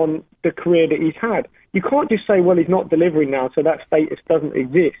on the career that he's had. You can't just say, well, he's not delivering now, so that status doesn't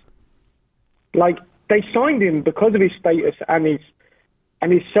exist. Like, they signed him because of his status, and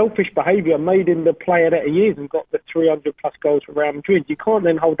his selfish behaviour made him the player that he is and got the 300 plus goals for Real Madrid. You can't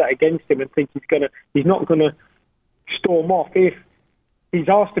then hold that against him and think he's not gonna storm off if he's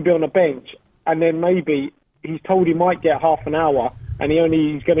asked to be on a bench, and then maybe he's told he might get half an hour and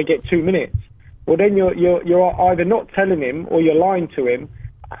he's going to get 2 minutes. Well, then you're either not telling him or you're lying to him.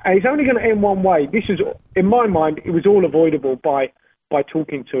 And it's only going to end one way. This is, in my mind, it was all avoidable by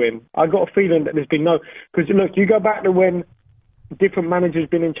talking to him. I got a feeling that there's been because look, you go back to when different managers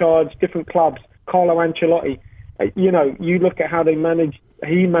been in charge, different clubs, Carlo Ancelotti, you look at how he managed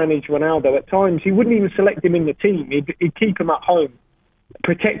Ronaldo. At times, he wouldn't even select him in the team. He'd keep him at home,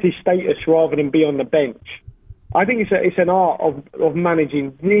 protect his status rather than be on the bench. I think it's an art of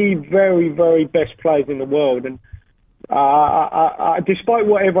managing the very, very best players in the world. And despite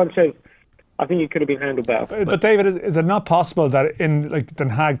what everyone says, I think it could have been handled better. But David, is it not possible that Den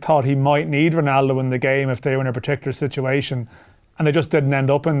Haag thought he might need Ronaldo in the game if they were in a particular situation, and they just didn't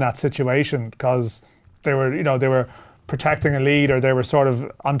end up in that situation because they were protecting a lead, or they were sort of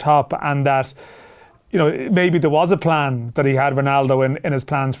on top, and that maybe there was a plan that he had Ronaldo in his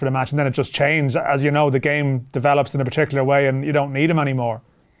plans for the match, and then it just changed. As you know, the game develops in a particular way, and you don't need him anymore.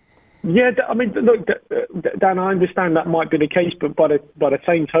 Yeah, I mean, look, Dan, I understand that might be the case, but by the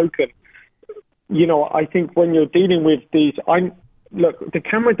same token, I think when you're dealing with these, look, the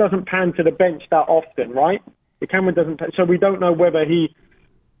camera doesn't pan to the bench that often, right? The camera doesn't, so we don't know whether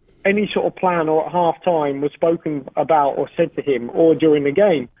any sort of plan or at half time was spoken about or said to him or during the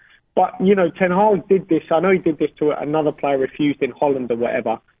game. But, Ten Hag did this. I know he did this to another player, refused in Holland or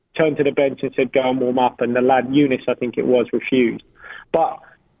whatever, turned to the bench and said, go and warm up. And the lad, Eunice, I think it was, refused. But,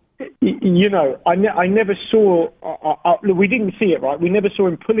 I never saw, we didn't see it, right? We never saw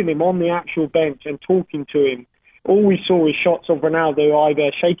him pulling him on the actual bench and talking to him. All we saw was shots of Ronaldo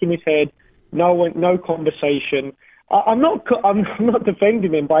either shaking his head, no conversation. I'm not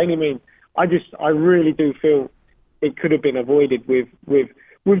defending him by any means. I really do feel it could have been avoided with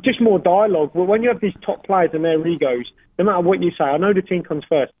just more dialogue. Well, when you have these top players and their egos, no matter what you say, I know the team comes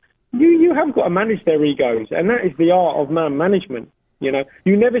first. You have got to manage their egos, and that is the art of man management. You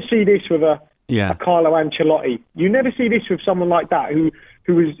never see this with a Carlo Ancelotti. You never see this with someone like that who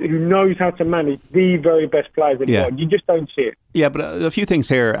knows how to manage the very best players in the world. You just don't see it. Yeah, but a few things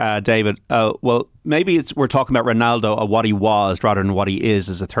here, David. Well, maybe we're talking about Ronaldo, what he was rather than what he is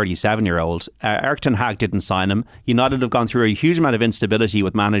as a 37-year-old. Erik ten Hag didn't sign him. United have gone through a huge amount of instability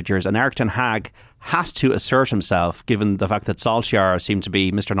with managers, and Erik ten Hag has to assert himself, given the fact that Solskjaer seemed to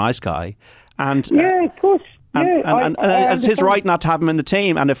be Mr. Nice Guy. And of course. And it's his right not to have him in the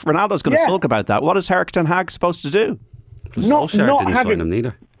team. And if Ronaldo's going to sulk about that, what is Erik ten Hag supposed to do? Solskjaer didn't sign him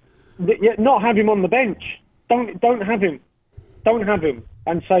neither. Not have him on the bench. Don't have him. Don't have him.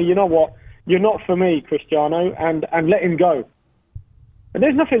 And say, you know what, you're not for me, Cristiano, and let him go. And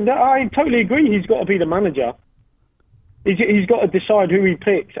there's nothing. I totally agree. He's got to be the manager. He's got to decide who he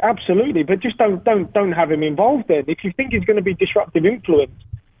picks. Absolutely, but just don't have him involved then. If you think he's going to be disruptive influence,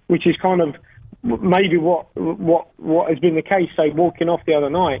 which is kind of maybe what has been the case, say walking off the other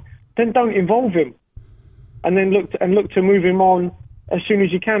night, then don't involve him. And then look to move him on as soon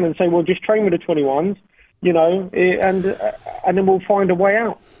as you can, and say, well, just train with the 21s, and then we'll find a way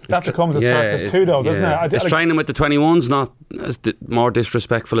out. That becomes a circus too, though, doesn't it? It's training with the 21s not more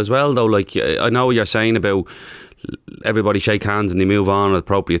disrespectful as well, though. Like, I know what you're saying about everybody shake hands and they move on at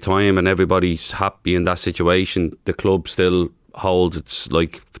appropriate time, and everybody's happy in that situation. The club still holds, it's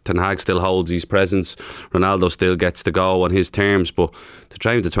like Ten Hag still holds his presence, Ronaldo still gets to go on his terms, but to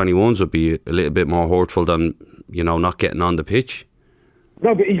train with the 21s would be a little bit more hurtful than not getting on the pitch.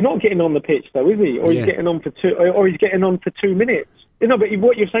 No, but he's not getting on the pitch though, is he? Or he's getting on for 2 minutes. No, but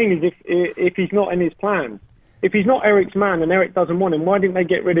what you're saying is if he's not in his plans, if he's not Erik's man and Erik doesn't want him, why didn't they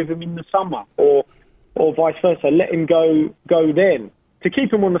get rid of him in the summer, or vice versa? Let him go then. To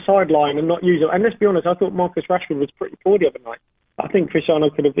keep him on the sideline and not use him. And let's be honest, I thought Marcus Rashford was pretty poor the other night. I think Cristiano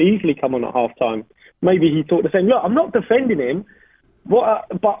could have easily come on at half-time. Maybe he thought the same. Look, I'm not defending him, but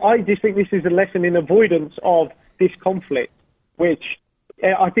I just think this is a lesson in avoidance of this conflict, which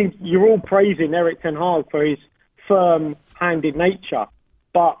I think you're all praising Erik ten Hag for his firm-handed nature,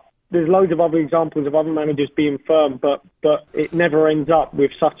 but there's loads of other examples of other managers being firm, but it never ends up with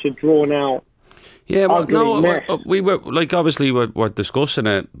such a drawn-out. Yeah, well, no, we were obviously we're discussing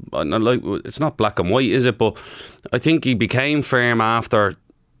it. It's not black and white, is it? But I think he became firm after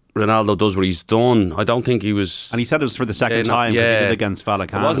Ronaldo does what he's done. I don't think he was, and he said it was for the second time because he did against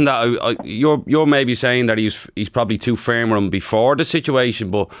Vallecano. It wasn't that you're maybe saying that he's probably too firm with him before the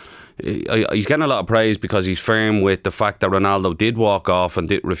situation, but he's getting a lot of praise because he's firm with the fact that Ronaldo did walk off and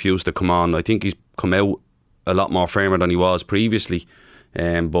did refuse to come on. I think he's come out a lot more firmer than he was previously.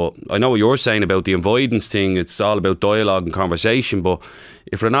 But I know what you're saying about the avoidance thing. It's all about dialogue and conversation, but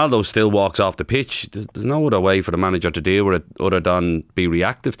if Ronaldo still walks off the pitch, there's no other way for the manager to deal with it other than be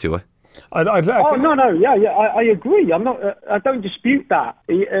reactive to it. I agree. I don't dispute that,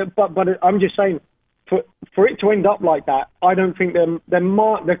 but I'm just saying for it to end up like that, I don't think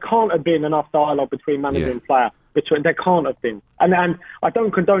there can't have been enough dialogue between manager and player. There can't have been, and I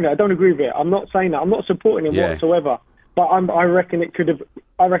don't condone it. I don't agree with it. I'm not saying that. I'm not supporting it whatsoever. But I reckon it could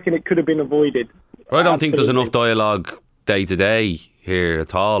have been avoided. I don't think there's enough dialogue day to day here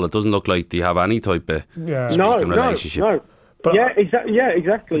at all. It doesn't look like they have any type of speaking relationship. No. But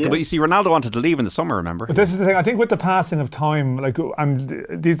exactly. But you see, Ronaldo wanted to leave in the summer, remember? But this is the thing. I think with the passing of time, and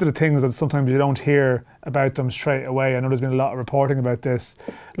these are the things that sometimes you don't hear about them straight away. I know there's been a lot of reporting about this.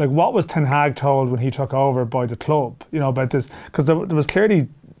 Like, what was Ten Hag told when he took over by the club? About this, because there was clearly.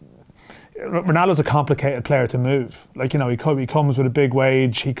 Ronaldo's a complicated player to move. Like, he comes with a big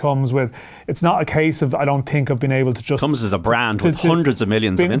wage. He comes with. It's not a case of, I don't think, of being able to just comes as a brand with hundreds of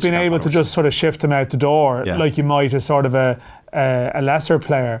millions of Instagram being able followers. to just sort of shift him out the door like you might as sort of a lesser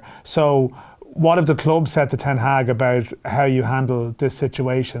player. So, what have the club said to Ten Hag about how you handle this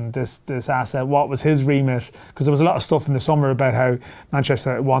situation, this asset? What was his remit? Because there was a lot of stuff in the summer about how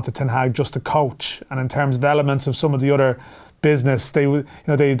Manchester wanted Ten Hag just to coach, and in terms of elements of some of the other business, they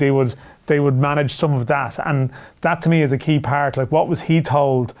would manage some of that, and that to me is a key part. Like, what was he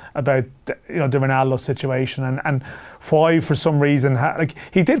told about the Ronaldo situation, and why, for some reason,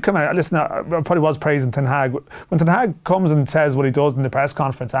 he did come out. Listen, I probably was praising Ten Hag when Ten Hag comes and says what he does in the press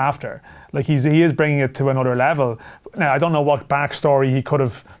conference after. Like, he is bringing it to another level. Now, I don't know what backstory he could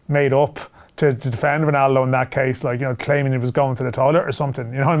have made up to defend Ronaldo in that case, like, claiming he was going to the toilet or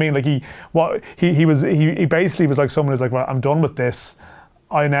something. You know what I mean? Like, he basically was like someone who's like, well, I'm done with this.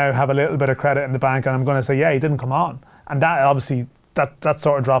 I now have a little bit of credit in the bank, and I'm going to say, yeah, he didn't come on. And that obviously that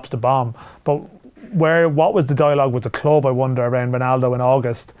sort of drops the bomb. But what was the dialogue with the club, I wonder, around Ronaldo in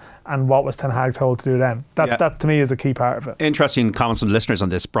August, and what was Ten Hag told to do then? That to me is a key part of it. Interesting comments from the listeners on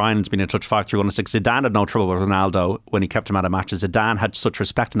this. Brian's been in touch, 53116. Zidane had no trouble with Ronaldo when he kept him out of matches. Zidane had such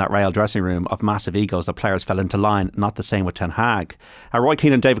respect in that Real dressing room of massive egos that players fell into line. Not the same with Ten Hag. Roy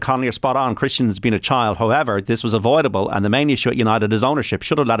Keane and David Connolly are spot on. Christian's been a child. However, this was avoidable, and the main issue at United is ownership.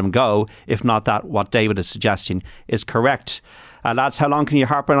 Should have let him go. If not, that what David is suggesting is correct. Lads, how long can you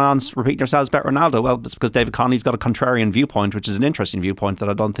harp on repeating yourselves about Ronaldo? Well, it's because David Connolly's got a contrarian viewpoint, which is an interesting viewpoint that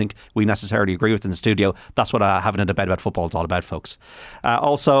I don't think we necessarily agree with in the studio. That's what having a debate about football is all about, folks.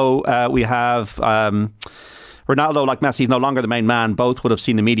 Also, we have Ronaldo, like Messi, is no longer the main man. Both would have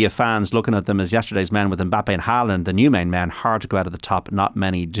seen the media fans looking at them as yesterday's men with Mbappe and Haaland, the new main men. Hard to go out of the top. Not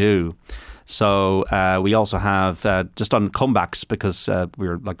many do. So we also have just on comebacks, because we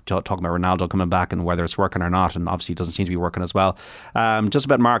were talking about Ronaldo coming back and whether it's working or not, and obviously it doesn't seem to be working as well. Just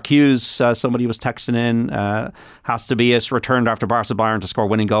about Mark Hughes, somebody was texting in, has to be it, returned after Barca Bayern to score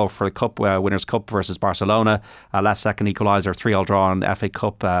winning goal for the Cup Winners' Cup versus Barcelona. Last second equaliser, 3-3 draw in the FA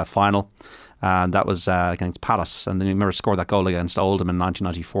Cup final. And that was against Palace, and then he never scored that goal against Oldham in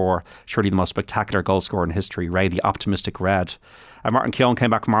 1994. Surely the most spectacular goal scorer in history. Ray, the optimistic red. Martin Keown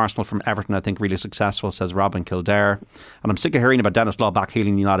came back from Arsenal, from Everton, I think really successful, says Robin Kildare. And I'm sick of hearing about Dennis Law back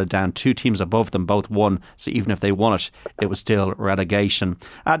heeling United down. 2 teams above them, both won, so even if they won it, it was still relegation.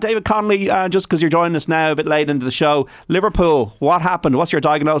 David Connolly, just because you're joining us now a bit late into the show, Liverpool, what happened? What's your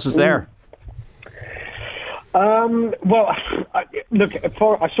diagnosis there? Well, look,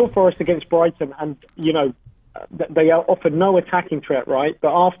 I saw Forest against Brighton, and they offered no attacking threat, right?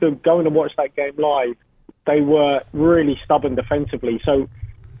 But after going to watch that game live, they were really stubborn defensively. So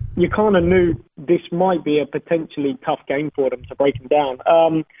you kind of knew this might be a potentially tough game for them to break them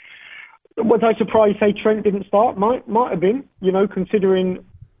down. Was I surprised, say, Trent didn't start? Might have been, considering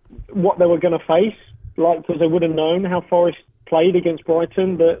what they were going to face, because they would have known how Forest played against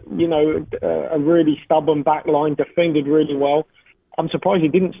Brighton, that, a really stubborn back line, defended really well. I'm surprised he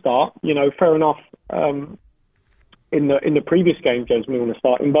didn't start. Fair enough. In the previous game, James Milner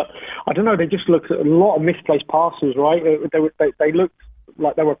starting, but I don't know. They just looked at a lot of misplaced passes. Right, they looked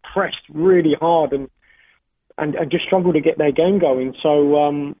like they were pressed really hard and just struggled to get their game going.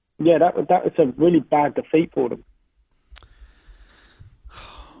 So that was a really bad defeat for them.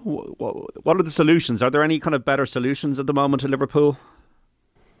 What are the solutions? Are there any kind of better solutions at the moment at Liverpool?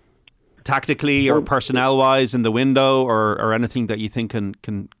 Tactically or personnel wise in the window, or anything that you think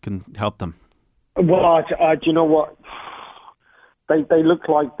can help them? Well, do you know what? They look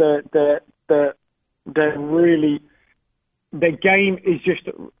like they're really, their game is just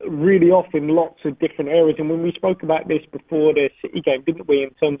really off in lots of different areas. And when we spoke about this before the City game, didn't we?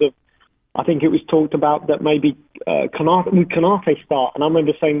 In terms of, I think it was talked about that maybe Konate start, and I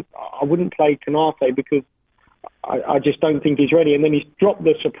remember saying I wouldn't play Konate because I just don't think he's ready. And then he's dropped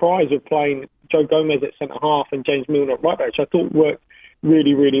the surprise of playing Joe Gomez at centre half and James Milner at right back, which I thought worked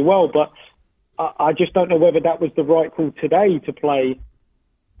really, really well. But I just don't know whether that was the right call today to play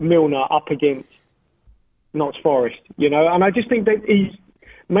Milner up against Notts Forest, And I just think that he's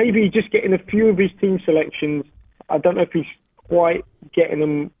maybe just getting a few of his team selections. I don't know if he's quite getting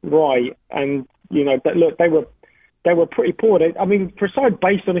them right. And, but look, they were pretty poor. For a side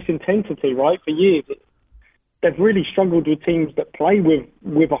based on this intensity, right, for years, they've really struggled with teams that play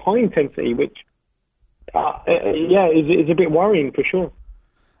with a high intensity, which, is a bit worrying for sure.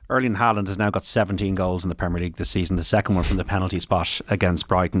 Erling Haaland has now got 17 goals in the Premier League this season, the second one from the penalty spot against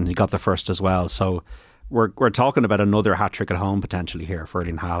Brighton. He got the first as well. So we're talking about another hat-trick at home potentially here for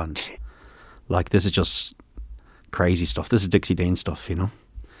Erling Haaland. Like, this is just crazy stuff. This is Dixie Dean stuff,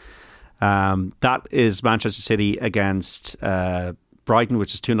 That is Manchester City against Brighton,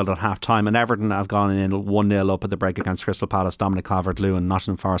 which is 2-0 at half time, and Everton have gone in 1-0 up at the break against Crystal Palace. Dominic Calvert-Lewin,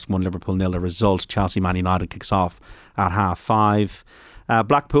 Nottingham Forest 1, Liverpool 0 the result. Chelsea Man United kicks off at half 5.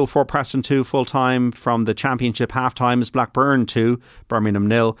 Blackpool 4, Preston 2 full time. From the Championship, half time is Blackburn 2, Birmingham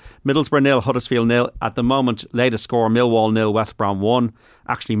 0, Middlesbrough 0, Huddersfield 0. At the moment, latest score, Millwall 0, West Brom 1.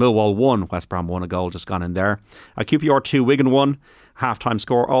 Actually, Millwall 1, West Brom 1, a goal just gone in there. QPR 2, Wigan 1, half time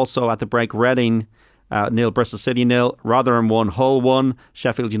score. Also at the break, Reading 0, Bristol City 0, Rotherham 1, Hull 1,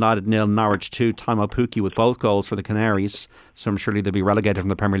 Sheffield United 0, Norwich 2. Timo Pukki with both goals for the Canaries, so I'm surely they'll be relegated from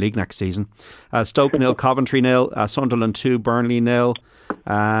the Premier League next season. Stoke 0, Coventry 0, Sunderland 2, Burnley 0.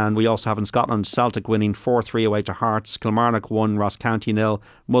 And we also have in Scotland Celtic winning 4-3 away to Hearts, Kilmarnock 1, Ross County 0,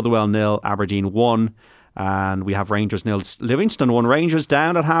 Motherwell 0, Aberdeen 1. And we have Rangers 0, Livingston 1, Rangers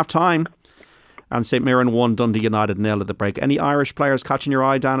down at half time. And St Mirren 1, Dundee United 0 at the break. Any Irish players catching your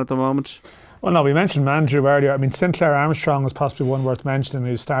eye down at the moment? Well, no, we mentioned Mandrew earlier. I mean, Sinclair Armstrong is possibly one worth mentioning,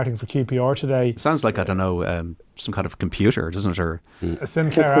 who's starting for QPR today. Sounds like, I don't know, some kind of computer, doesn't it? Or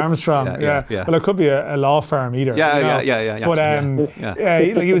Sinclair Armstrong, yeah. Well, it could be a law firm either. Yeah.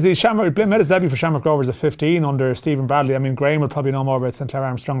 But he was made his debut for Shamrock Rovers at 15 under Stephen Bradley. I mean, Graham would probably know more about Sinclair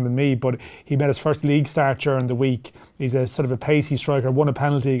Armstrong than me, but he made his first league start during the week. He's a sort of a pacey striker, won a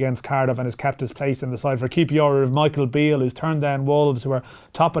penalty against Cardiff and has kept his place in the side for QPR. Of Michael Beale, who's turned down Wolves, who are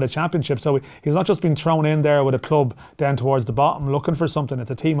top of the Championship. So he's not just been thrown in there with a club down towards the bottom looking for something. It's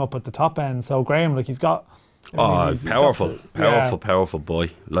a team up at the top end. So Graham, he's got... powerful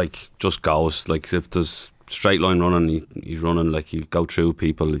boy. Like, just goes. Like, if there's straight line running, he's running. Like, he'll go through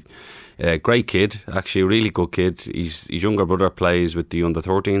people. Great kid, actually, a really good kid. His younger brother plays with the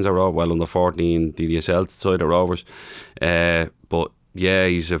under-13s at Rovers, well, under-14 DDSL side at Rovers. But yeah,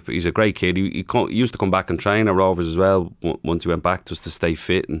 he's a great kid. He used to come back and train at Rovers as well once he went back, just to stay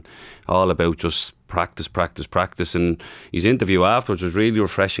fit and all about just practice. And his interview afterwards was really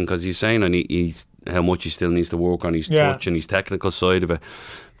refreshing, because he's saying how much he still needs to work on his touch and his technical side of it.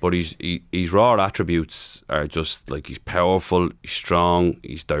 But his raw attributes are just like, he's powerful, he's strong,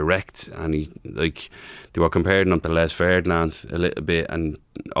 he's direct, and they were comparing him to Les Ferdinand a little bit, and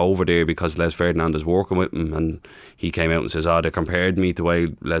over there, because Les Ferdinand is working with him, and he came out and says, they compared me to the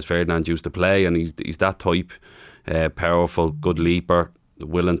way Les Ferdinand used to play, and he's that type, powerful, good leaper,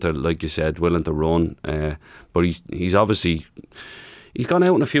 willing to, like you said, willing to run, but he's obviously... He's gone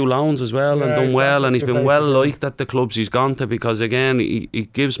out on a few loans as well and done well, and he's been well liked at the clubs he's gone to, because again, he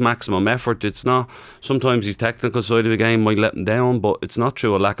gives maximum effort. It's not, sometimes his technical side of the game might let him down, but it's not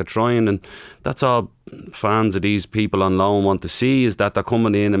through a lack of trying, and that's all fans of these people on loan want to see, is that they're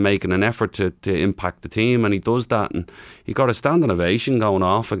coming in and making an effort to impact the team, and he does that. And he got a standing ovation going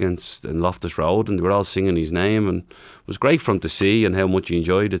off against in Loftus Road, and they were all singing his name, and it was great for him to see, and how much he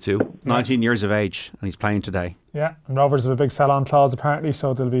enjoyed it too. 19 years of age, and he's playing today. Yeah, and Rovers have a big sell-on clause apparently,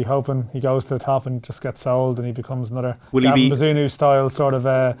 so they'll be hoping he goes to the top and just gets sold, and he becomes another Gavin Bazunu style sort of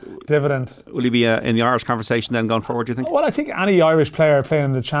dividend. Will he be in the Irish conversation then going forward, do you think? Well, I think any Irish player playing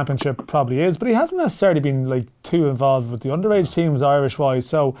in the Championship probably is, but he hasn't necessarily been like too involved with the underage teams Irish-wise,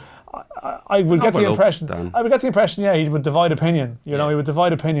 so I would get the impression. Yeah, he would divide opinion. He would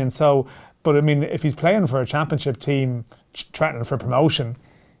divide opinion. So, but I mean, if he's playing for a Championship team threatening for promotion,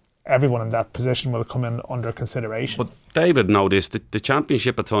 everyone in that position will come in under consideration. But David, know this: the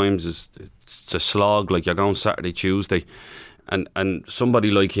Championship at times it's a slog. Like, you're going Saturday, Tuesday, and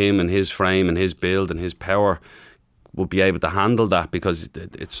somebody like him and his frame and his build and his power would be able to handle that, because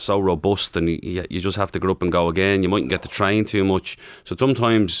it's so robust, and you just have to get up and go again. You mightn't get to train too much, so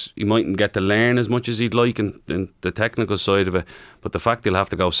sometimes you mightn't get to learn as much as he'd like in the technical side of it. But the fact he'll have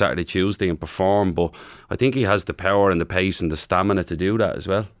to go Saturday, Tuesday and perform, but I think he has the power and the pace and the stamina to do that as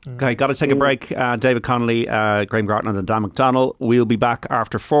well. Okay, got to take a break. David Connolly, Graham Gartland and Dan McDonnell. We'll be back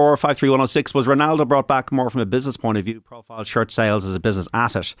after 4. 53106. Was Ronaldo brought back more from a business point of view? Profile shirt sales as a business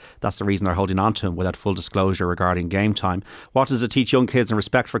asset. That's the reason they're holding on to him, without full disclosure regarding game time. What does it teach young kids in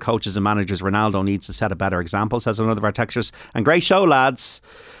respect for coaches and managers? Ronaldo needs to set a better example, says another of our texters. And great show, lads.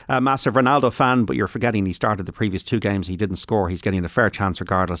 Massive Ronaldo fan, but you're forgetting he started the previous 2 games. He didn't score. He's getting a fair chance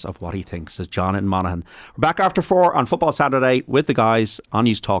regardless of what he thinks, says John in Monaghan. We're back after 4 on Football Saturday with the guys on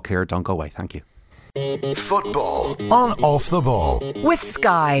News Talk here. Don't go away. Thank you. Football on Off the Ball with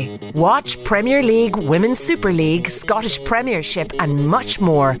Sky. Watch Premier League, Women's Super League, Scottish Premiership and much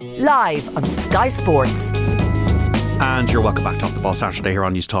more live on Sky Sports. And you're welcome back to Off the Ball Saturday here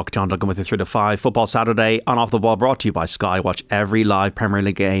on News Talk. John Duggan with you through to 5. Football Saturday on Off the Ball brought to you by Sky. Watch every live Premier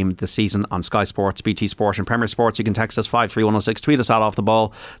League game this season on Sky Sports, BT Sport and Premier Sports. You can text us 53106, tweet us at Off the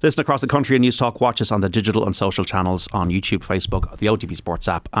Ball. Listen across the country on News Talk. Watch us on the digital and social channels on YouTube, Facebook, the OTB Sports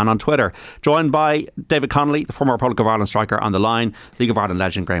app and on Twitter. Joined by David Connolly, the former Republic of Ireland striker, on the line, League of Ireland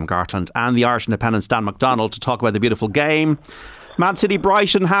legend Graham Gartland and the Irish Independent's Dan McDonald to talk about the beautiful game. Man City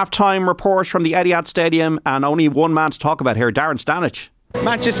Brighton half-time report from the Etihad Stadium, and only one man to talk about here, Darren Stanich.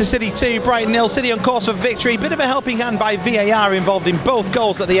 Manchester City 2, Brighton 0. City on course for victory. Bit of a helping hand by VAR involved in both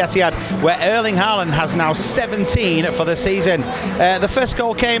goals at the Etihad, where Erling Haaland has now 17 for the season. The first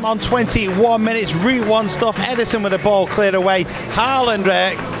goal came on 21 minutes. Route 1 stuff. Ederson with the ball cleared away. Haaland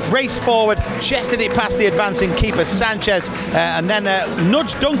raced forward, chested it past the advancing keeper Sanchez, and then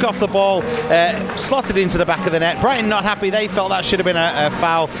nudge dunk off the ball, slotted into the back of the net. Brighton not happy. They felt that should have been a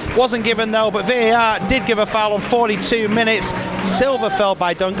foul. Wasn't given though, but VAR did give a foul on 42 minutes. Silva fell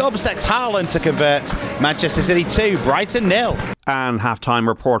by dunk. Obstacks Haaland to convert. Manchester City 2, Brighton 0. And half-time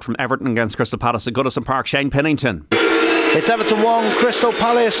report from Everton against Crystal Palace at Goodison Park. Shane Pennington. It's Everton 1, Crystal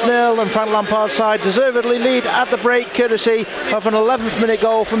Palace 0, and Frank Lampard's side deservedly lead at the break, courtesy of an 11th minute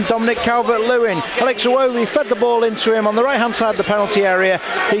goal from Dominic Calvert-Lewin. Alex Iwobi fed the ball into him on the right hand side of the penalty area.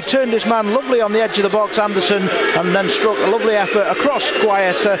 He turned his man lovely on the edge of the box, Anderson, and then struck a lovely effort across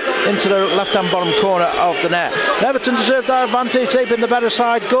Guaita into the left hand bottom corner of the net. Everton deserved that advantage. They've been the better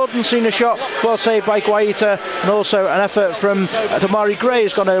side. Gordon seen a shot, well saved by Guaita, and also an effort from Damari Gray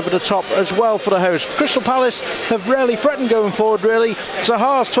has gone over the top as well for the host. Crystal Palace have rarely threatened going forward, really.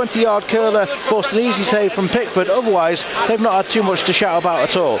 Zaha's 20-yard curler forced an easy save from Pickford. Otherwise, they've not had too much to shout about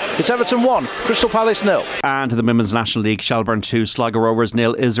at all. It's Everton 1, Crystal Palace 0. And the Women's National League, Shelbourne 2, Sligo Rovers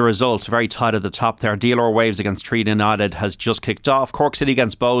 0 is the result. Very tight at the top there. Dealor Waves against Treaty United has just kicked off. Cork City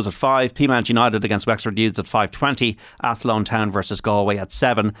against Bows at 5. Peamount United against Wexford Youths at 5:20. Athlone Town versus Galway at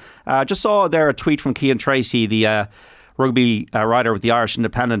 7. Just saw there a tweet from Cian Tracy, the rugby writer with the Irish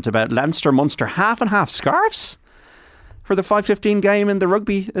Independent, about Leinster Munster half and half scarves for the 5:15 game in the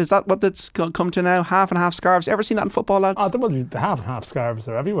rugby. Is that what that's come to now? Half and half scarves. Ever seen that in football, lads? The half and half scarves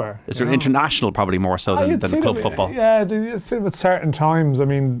are everywhere. Is there international probably more so than club football? Yeah, you see them at certain times. I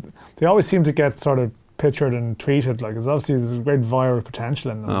mean, they always seem to get sort of pictured and tweeted. Like, it's obviously there's great viral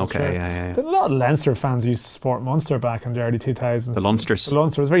potential in them. Okay, sure. Yeah. A lot of Leinster fans used to support Munster back in the early 2000s. The Leinsters. It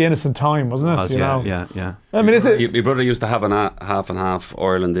was a very innocent time, wasn't it? Yeah. I mean, is it? My brother used to have a half and half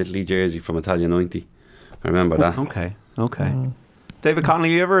Ireland-Italy jersey from Italia 90. I remember that. Okay. David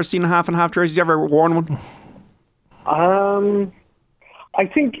Connolly, you ever seen a half and half jerseys? You ever worn one? I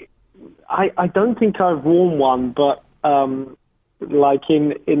think I don't think I've worn one, but like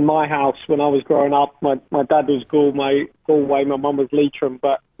in my house when I was growing up, my dad was Galway, my mum was Leitrim,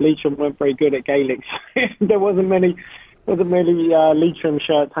 but Leitrim weren't very good at Gaelic. There wasn't many Leitrim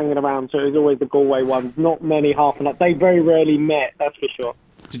shirts hanging around, so it was always the Galway ones. Not many half and half. They very rarely met, that's for sure.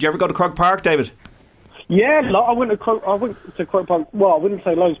 Did you ever go to Croke Park, David? Yeah, I went to Croke Park. Well, I wouldn't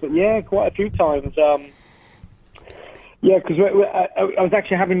say loads, but yeah, quite a few times. Yeah, because I was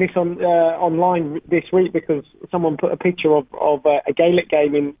actually having this on online this week because someone put a picture of a Gaelic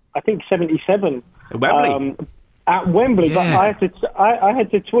game in, I think, 77. At Wembley? At Wembley, yeah. But I had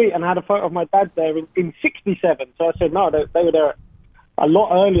to tweet and had a photo of my dad there in 67. So I said, no, they were there a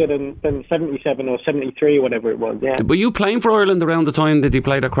lot earlier than 77 or 73 or whatever it was, yeah. Were you playing for Ireland around the time that he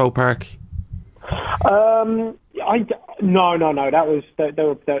played at Croke Park? No. That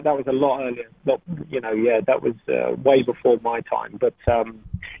was a lot earlier. That was way before my time. But I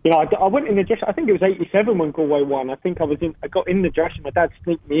went in the dress. I think it was 87 when Galway won. I think I got in the dress and my dad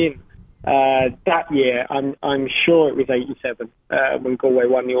sneaked me in that year. I'm sure it was 87 when Galway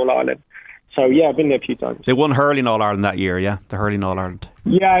won the All Ireland. So yeah, I've been there a few times. They won hurling All Ireland that year, yeah. The hurling All Ireland.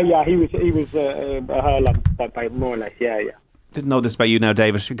 Yeah. He was a hurler, by more or less. Yeah. Didn't know this about you now,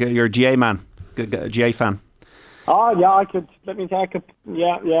 David. You're a GA man. GA fan. Oh yeah, I could. Let me say, I could.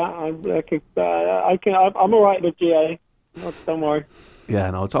 Yeah. I could. I can. I'm all right with GA. Don't worry.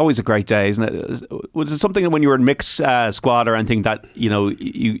 Yeah, no, it's always a great day, isn't it? Was it something when you were in mixed squad or anything that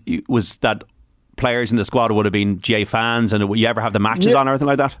you was that players in the squad would have been GA fans, and would you ever have the matches on or anything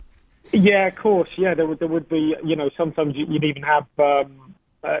like that? Yeah, of course. Yeah, there would be. Sometimes you'd even have.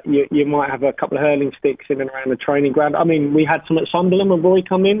 You might have a couple of hurling sticks in and around the training ground. I mean, we had some at Sunderland when Roy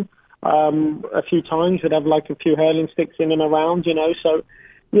come in. A few times we'd have like a few hurling sticks in and around, so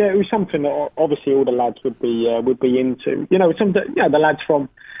yeah, it was something that obviously all the lads would be into. The lads from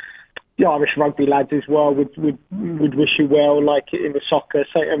the Irish rugby lads as well would wish you well, like in the soccer,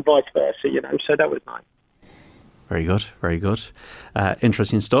 and vice versa. So that was nice. Very good, very good.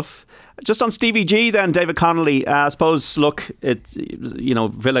 Interesting stuff. Just on Stevie G then, David Connolly, I suppose, look, it's,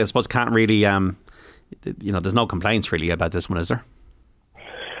 Villa, I suppose, can't really, there's no complaints really about this one, is there?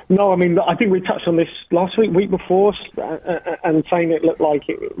 No, I mean, I think we touched on this last week before, and saying it looked like,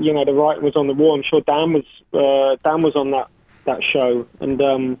 the writing was on the wall. I'm sure Dan was on that show. And,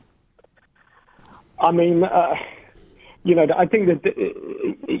 I think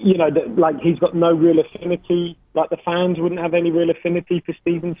that, like, he's got no real affinity. Like, the fans wouldn't have any real affinity for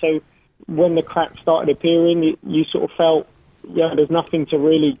Stephen. So when the cracks started appearing, you sort of felt, there's nothing to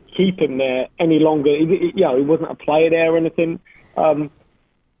really keep him there any longer. He wasn't a player there or anything.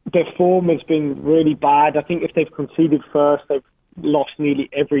 Their form has been really bad. I think if they've conceded first, they've lost nearly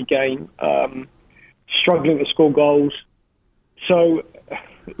every game, struggling to score goals. So,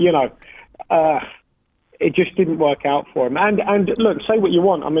 it just didn't work out for him. And look, say what you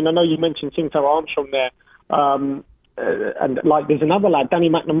want. I mean, I know you mentioned Sinclair Armstrong there. And like, there's another lad, Danny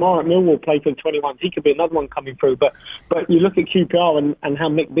McNamara at Millwall, played for the 21s. He could be another one coming through. But you look at QPR and how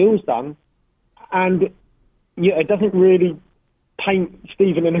Mick Beale's done, and it doesn't really paint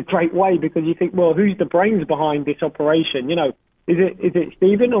Stephen in a great way, because you think, well, who's the brains behind this operation? Is it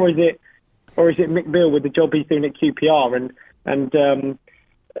Stephen or is it Mick Beale with the job he's doing at QPR? And so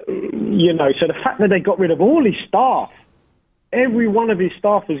the fact that they got rid of all his staff, every one of his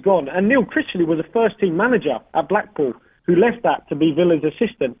staff is gone. And Neil Critchley was a first-team manager at Blackpool who left that to be Villa's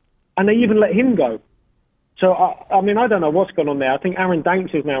assistant, and they even let him go. So, I don't know what's gone on there. I think Aaron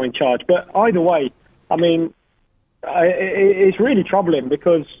Danks is now in charge. But either way, it's really troubling,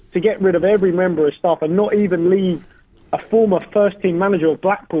 because to get rid of every member of staff and not even leave a former first-team manager of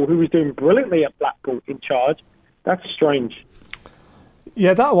Blackpool who was doing brilliantly at Blackpool in charge, that's strange.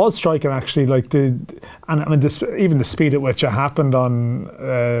 Yeah, that was striking actually. Even the speed at which it happened on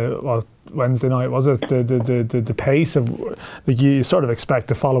Wednesday night, was it? The pace of, like, you sort of expect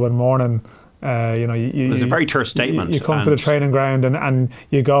the following morning. It was a very terse statement. You come to the training ground and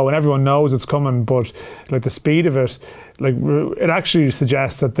you go, and everyone knows it's coming, but like the speed of it, like, it actually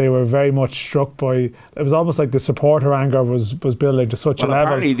suggests that they were very much struck by. It was almost like the supporter anger was building to such a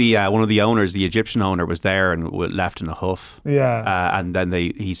level. Apparently, one of the owners, the Egyptian owner, was there and left in a huff. Yeah, and then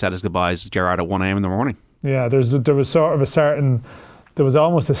he said his goodbyes to Gerrard at 1 a.m. in the morning. Yeah, there was sort of a certain. There was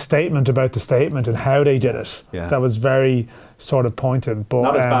almost a statement about the statement and how they did it. Yeah. That was very sort of pointed. But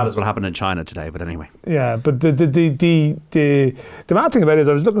not as bad as what happened in China today, but anyway. Yeah, but the mad thing about it is,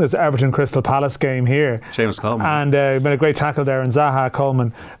 I was looking at this Everton Crystal Palace game here. Seamus Coleman. And made a great tackle there, and Zaha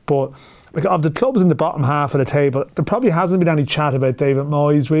Coleman. But like, of the clubs in the bottom half of the table, there probably hasn't been any chat about David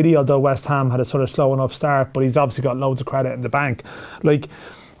Moyes really, although West Ham had a sort of slow enough start, but he's obviously got loads of credit in the bank. Like,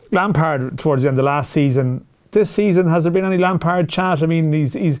 Lampard towards the end of last season. This season, has there been any Lampard chat? I mean,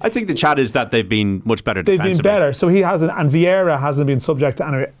 he's I think the chat is that they've been much better defensively. They've been better. So he hasn't, and Vieira hasn't been subject to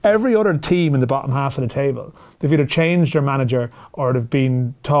any. Every other team in the bottom half of the table, they've either changed their manager or they've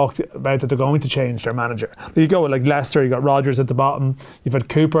been talked about that they're going to change their manager. You go with like Leicester, you got Rodgers at the bottom. You've had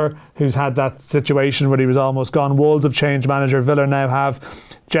Cooper, who's had that situation where he was almost gone. Wolves have changed manager. Villa now have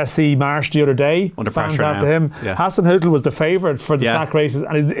Jesse Marsh the other day. Under fans pressure after now. him. Yeah. Hassan Hüttl was the favourite for the sack races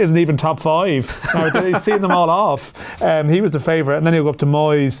and isn't even top 5. Now, he's seen them all off. He was the favourite, and then you go up to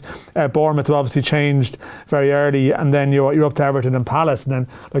Moyes, Bournemouth, who obviously changed very early, and then you're up to Everton and Palace, and then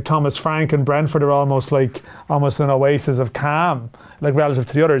like Thomas Frank and Brentford are almost an oasis of calm, like relative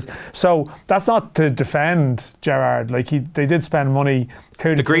to the others. So that's not to defend Gerrard. Like, they did spend money.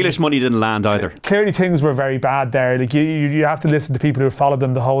 Clearly, the Grealish money didn't land either. Clearly things were very bad there. Like, you have to listen to people who have followed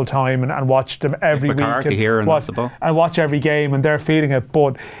them the whole time and watch them every week and watch every game, and they're feeling it.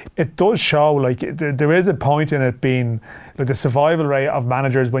 But it does show, like, there is a point in it being like the survival rate of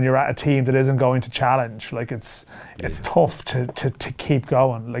managers when you're at a team that isn't going to challenge. Like, it's tough to keep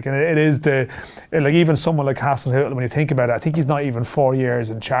going. Like, and it is like, even someone like Hassan Hüttl, when you think about it, I think he's not even 4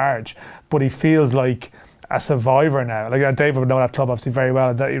 years in charge, but he feels like a survivor now. Like, David would know that club obviously very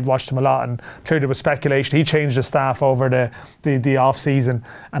well, and that he'd watched him a lot, and clearly there was speculation. He changed the staff over the off season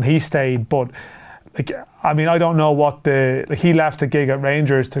and he stayed, but like, I mean, I don't know what he left a gig at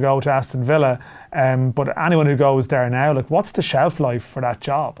Rangers to go to Aston Villa, but anyone who goes there now, like, what's the shelf life for that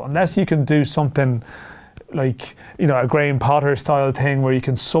job? Unless you can do something like, a Graham Potter style thing where you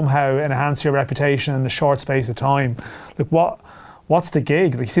can somehow enhance your reputation in a short space of time. Like, what's the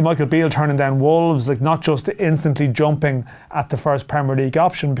gig? Like, you see Michael Beale turning down Wolves, like, not just instantly jumping at the first Premier League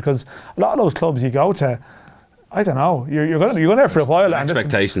option, because a lot of those clubs you go to, I don't know, you're going there for a while.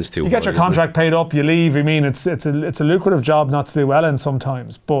 Expectations too. You get your contract paid up, you leave. I mean, it's a lucrative job not to do well in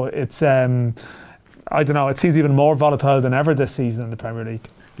sometimes, but it's I don't know. It seems even more volatile than ever this season in the Premier League.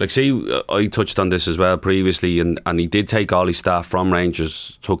 Like, see, I touched on this as well previously, and he did take all his staff from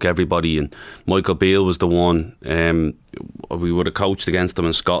Rangers, took everybody, and Michael Beale was the one. We would have coached against him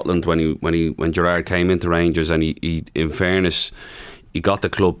in Scotland when Gerrard came into Rangers, and he in fairness, he got the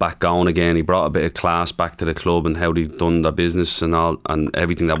club back going again. He brought a bit of class back to the club and how they'd done their business and all, and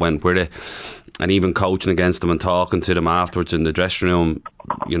everything that went with it. And even coaching against them and talking to them afterwards in the dressing room,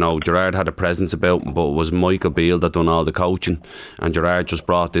 you know, Gerrard had a presence about him, but it was Michael Beale that done all the coaching, and Gerrard just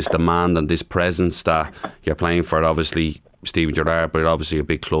brought this demand and this presence that you're playing for, obviously Steven Gerrard, but obviously a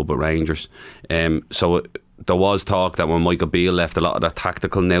big club at Rangers. There was talk that when Michael Beale left, a lot of the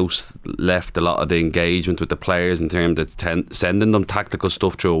tactical nous left, a lot of the engagement with the players in terms of sending them tactical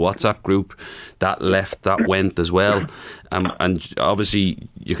stuff through a WhatsApp group, that went as well. And obviously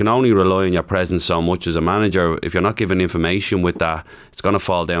you can only rely on your presence so much as a manager. If you're not giving information with that, it's going to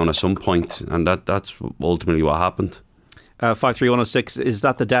fall down at some point, and that's ultimately what happened. 53106, is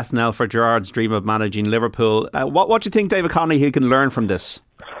that the death knell for Gerrard's dream of managing Liverpool? What do you think, David Connolly, he can learn from this?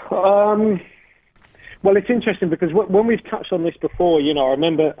 Well, it's interesting because when we've touched on this before, you know, I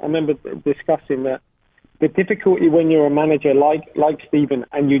remember discussing that the difficulty when you're a manager like Steven,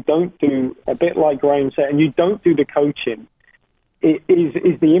 and you don't do, a bit like Graham said, and you don't do the coaching,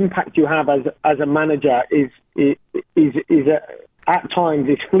 is the impact you have as a manager is at times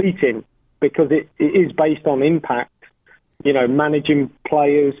is fleeting, because it is based on impact. You know, managing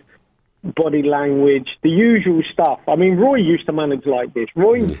players, body language, the usual stuff. I mean, Roy used to manage like this.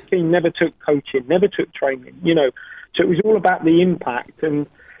 Roy Keane never took coaching, never took training, you know. So it was all about the impact. And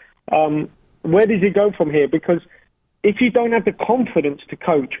where does he go from here? Because if you don't have the confidence to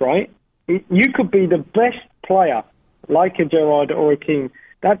coach, right, you could be the best player, like a Gerrard or a Keane.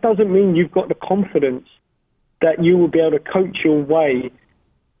 That doesn't mean you've got the confidence that you will be able to coach your way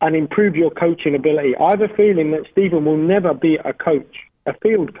and improve your coaching ability. I have a feeling that Steven will never be a coach, a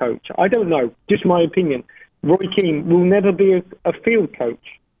field coach. I don't know, just my opinion. Roy Keane will never be a field coach.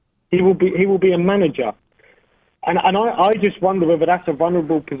 He will be a manager, and I just wonder whether that's a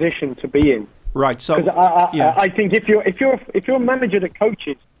vulnerable position to be in. Right. So I think if you're a manager that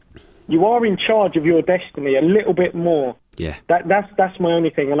coaches, you are in charge of your destiny a little bit more. Yeah. That's my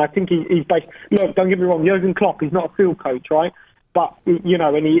only thing, and I think he's based. Look, don't get me wrong, Jurgen Klopp is not a field coach, right? But you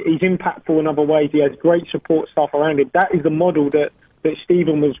know, and he's impactful in other ways. He has great support staff around him. That is the model that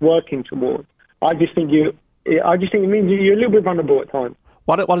Steven was working towards. I just think it means you're a little bit vulnerable at times.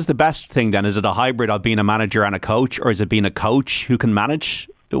 What is the best thing then? Is it a hybrid of being a manager and a coach, or is it being a coach who can manage?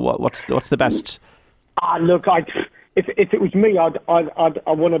 What's the best? Look, if it was me, I'd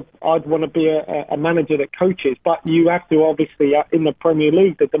want to be a manager that coaches. But you have to, obviously, in the Premier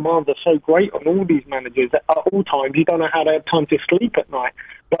League, the demands are so great on all these managers at all times. You don't know how they have time to sleep at night.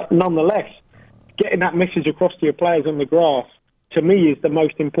 But nonetheless, getting that message across to your players on the grass, to me, is the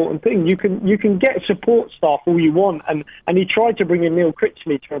most important thing. You can get support staff all you want, and he tried to bring in Neil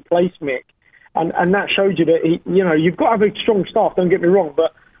Critchley to replace Mick, and that shows you that you've got to have a strong staff. Don't get me wrong,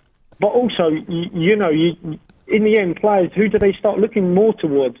 but also in the end, players, who do they start looking more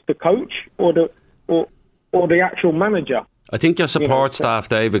towards, the coach or the actual manager? I think your support staff,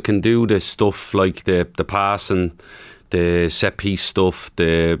 David, can do this stuff like the passing, the set piece stuff,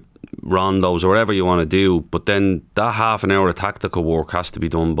 the rondos, or whatever you want to do, but then that half an hour of tactical work has to be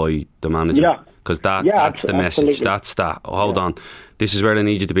done by the manager, because that's the message. Absolutely. That's that. Hold on, this is where I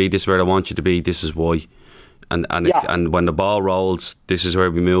need you to be, this is where I want you to be, this is why. And when the ball rolls, this is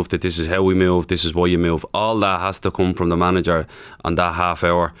where we moved it, this is how we move, this is why you move. All that has to come from the manager on that half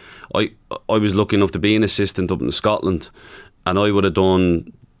hour. I was lucky enough to be an assistant up in Scotland, and I would have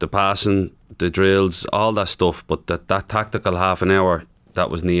done the passing, the drills, all that stuff, but that tactical half an hour, that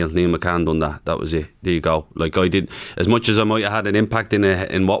was Neil McCann done that. That was it. There you go. Like, I did, as much as I might have had an impact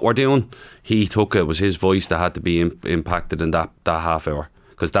in what we're doing, he took it. It was his voice that had to be impacted in that half hour,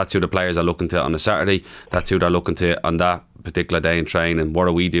 because that's who the players are looking to on a Saturday. That's who they're looking to on that particular day in training. What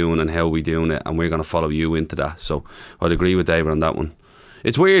are we doing and how are we doing it? And we're going to follow you into that. So I'd agree with David on that one.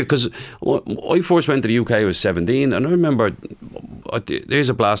 It's weird because I first went to the UK, I was 17, and I remember, there's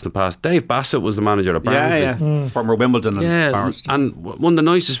a blast in the past, Dave Bassett was the manager of Barnsley. Former Wimbledon and Forest. And one of the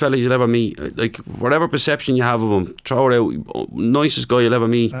nicest fellas you'll ever meet. Like, whatever perception you have of him, throw it out, nicest guy you'll ever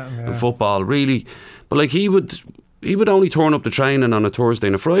meet in football, really. But like, he would only turn up to training on a Thursday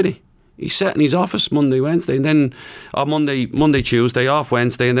and a Friday. He's sat in his office Monday, Wednesday, and then on Monday, Tuesday, off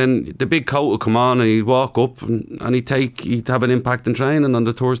Wednesday, and then the big coat would come on and he'd walk up and he'd have an impact in training on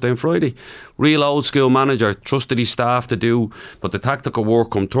the Thursday and Friday. Real old school manager, trusted his staff to do, but the tactical work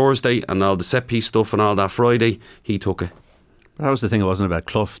come Thursday and all the set piece stuff and all that Friday, he took it. That was the thing. It wasn't about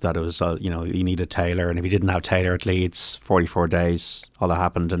Clough, that it was, you needed Taylor, and if he didn't have Taylor at Leeds, 44 days, all that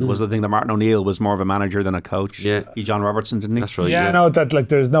happened. And was the thing that Martin O'Neill was more of a manager than a coach? Yeah. John Robertson, didn't he? That's right. Yeah, no, that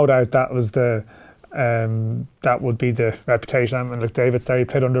there's no doubt that was that would be the reputation. I mean, like David said, he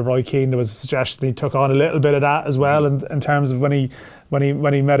played under Roy Keane. There was a suggestion he took on a little bit of that as well, in terms of when he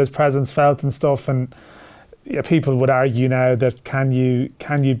met his presence felt and stuff. And yeah, people would argue now that can you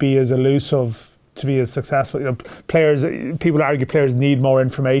be as elusive to be as successful? People argue players need more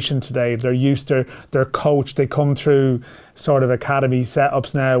information today. They're used to their coach. They come through sort of academy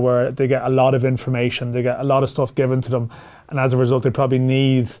setups now where they get a lot of information. They get a lot of stuff given to them, and as a result, they probably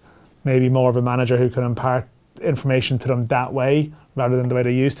need maybe more of a manager who can impart information to them that way rather than the way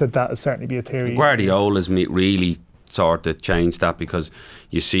they used to. That would certainly be a theory. Guardiola's really sort of changed that, because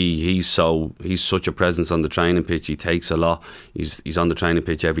you see he's such a presence on the training pitch. He takes a lot. He's on the training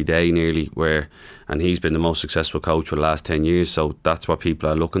pitch every day nearly, and he's been the most successful coach for the last 10 years. So that's what people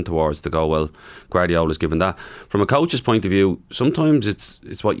are looking towards, to go, well, Guardiola's given that. From a coach's point of view, sometimes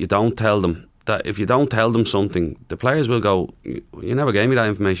it's what you don't tell them. That if you don't tell them something, the players will go, you never gave me that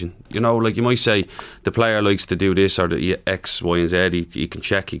information. Like you might say the player likes to do this or the X, Y and Z. He can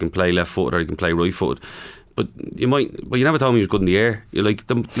check, he can play left footed or he can play right footed. But you never told me he was good in the air. You like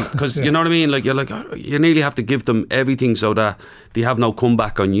them because you know what I mean. Like you nearly have to give them everything so that they have no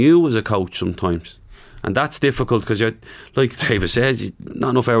comeback on you as a coach sometimes, and that's difficult because you're, like David said, not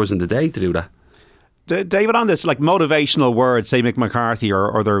enough hours in the day to do that. David, on this, like motivational words, say Mick McCarthy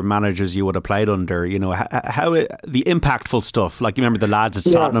or other managers you would have played under, how the impactful stuff, like you remember the lads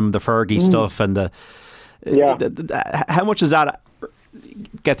at Tottenham, the Fergie stuff, and how much does that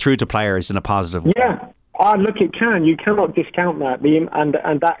get through to players in a positive way? Yeah. Look, it can. You cannot discount that. And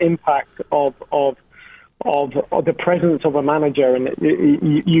that impact of the presence of a manager, and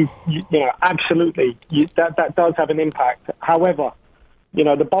you absolutely that does have an impact. However,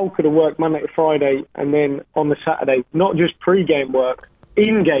 the bulk of the work Monday to Friday, and then on the Saturday, not just pre-game work,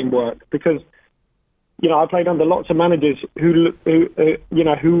 in-game work, because I played under lots of managers who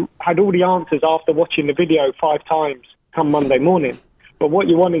had all the answers after watching the video 5 times come Monday morning. But what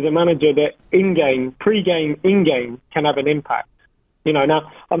you want is a manager that in-game, pre-game, in-game can have an impact.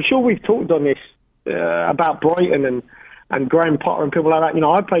 Now, I'm sure we've talked on this about Brighton and Graham Potter and people like that.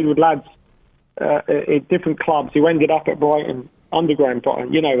 I played with lads at different clubs who ended up at Brighton under Graham Potter,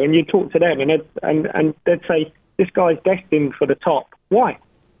 and you talk to them and they'd say, this guy's destined for the top. Why?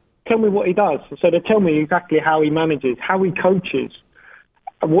 Tell me what he does. So they tell me exactly how he manages, how he coaches,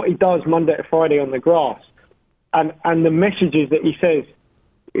 what he does Monday to Friday on the grass. And the messages that he says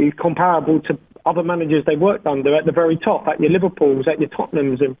is comparable to other managers they worked under at the very top, at your Liverpools, at your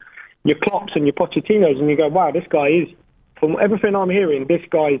Tottenhams and your Klopps and your Pochettinos, and you go, wow, this guy is, from everything I'm hearing, this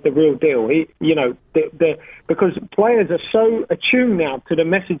guy is the real deal. Because players are so attuned now to the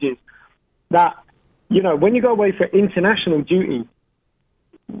messages that, when you go away for international duty,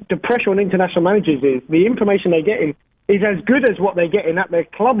 the pressure on international managers is the information they're getting is as good as what they're getting at their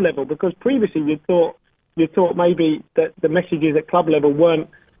club level, because previously you thought maybe that the messages at club level weren't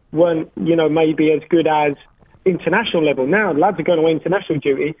maybe as good as international level. Now lads are going away international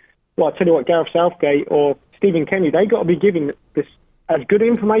duty. Well, I tell you what, Gareth Southgate or Stephen Kenny, they got to be giving this as good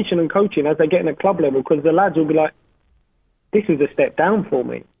information and coaching as they're getting at club level, because the lads will be like, this is a step down for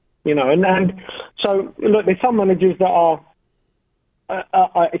me, And so look, there's some managers that are.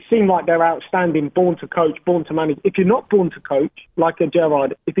 It seems like they're outstanding, born to coach, born to manage. If you're not born to coach, like a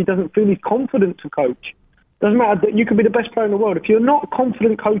Gerrard, if he doesn't feel he's confident to coach, doesn't matter that you could be the best player in the world. If you're not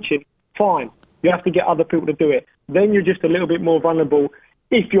confident coaching, fine. You have to get other people to do it. Then you're just a little bit more vulnerable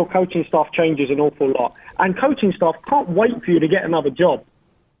if your coaching staff changes an awful lot. And coaching staff can't wait for you to get another job.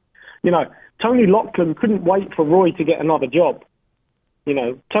 Tony Loughlin couldn't wait for Roy to get another job.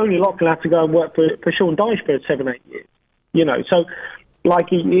 Tony Loughlin had to go and work for Sean Dyche for 7-8 years. So like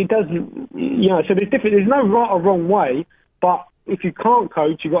he does, so there's no right or wrong way, but if you can't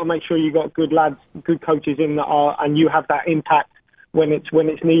coach, you've got to make sure you've got good lads, good coaches in that are, and you have that impact when it's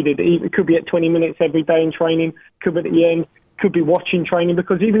needed. It could be at 20 minutes every day in training, could be at the end, could be watching training,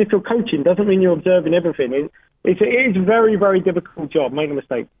 because even if you're coaching, doesn't mean you're observing everything. It is a very, very difficult job, make no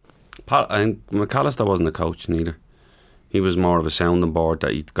mistake. And McAllister wasn't a coach neither. He was more of a sounding board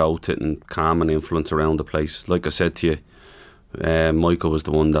that he'd go to and calm and influence around the place. Like I said to you, Michael was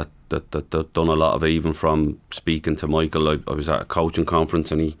the one that done a lot of it. Even from speaking to Michael, I was at a coaching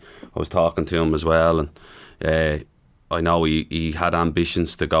conference and I was talking to him as well, and I know he had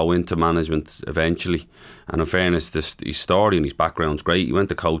ambitions to go into management eventually, and in fairness, his story and his background's great. He went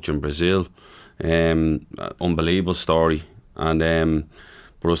to coach in Brazil, unbelievable story, and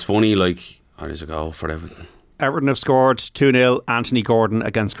but it was funny, like, I just go for everything. Everton have scored 2-0. Anthony Gordon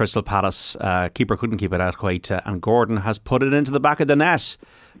against Crystal Palace. Keeper couldn't keep it out, Quaita, and Gordon has put it into the back of the net.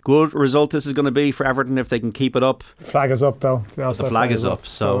 Good result this is going to be for Everton if they can keep it up. Flag is up though. The flag is up.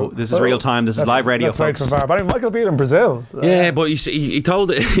 So this is real time. This is live radio, folks. But I mean, Michael beat in Brazil. Yeah, but he told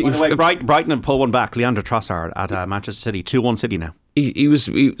it. By the way, Brighton have pulled one back. Leandro Trossard at Manchester City. 2-1 City now.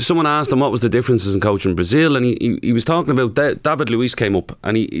 Someone asked him what was the differences in coaching Brazil, and he was talking about David Luiz came up,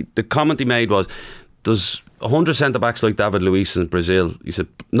 and the comment he made was, there's 100 centre backs like David Luiz in Brazil. He said,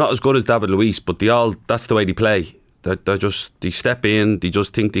 not as good as David Luiz, but that's the way they play. They step in, they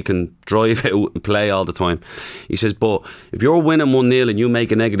just think they can drive out and play all the time. He says, but if you're winning 1-0 and you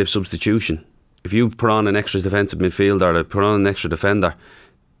make a negative substitution, if you put on an extra defensive midfielder or put on an extra defender,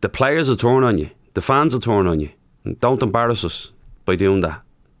 the players will turn on you, the fans will turn on you. And don't embarrass us by doing that.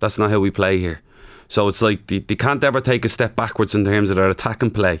 That's not how we play here. So it's like they can't ever take a step backwards in terms of their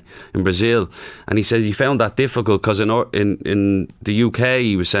attacking play in Brazil. And he said he found that difficult because in the UK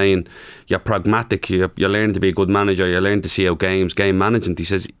he was saying you're pragmatic, you're learning to be a good manager, you're learning to see out game management. He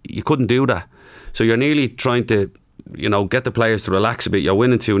says you couldn't do that. So you're nearly trying to get the players to relax a bit. You're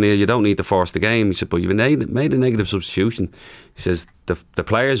winning 2-0, you don't need to force the game. He said, but you've made a negative substitution. He says the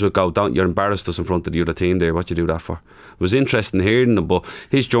players would go, you're embarrassed us in front of the other team there, what you do that for? It was interesting hearing him, but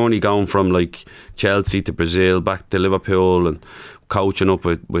his journey going from like Chelsea to Brazil, back to Liverpool and coaching up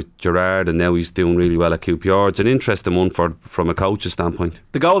with Gerrard, and now he's doing really well at QPR. It's an interesting one from a coach's standpoint.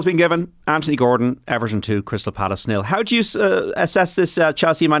 The goal's been given. Anthony Gordon, Everton 2, Crystal Palace 0. How do you assess this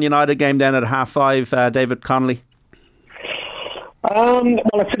Chelsea-Man United game then at 5:30, David Connolly? Well,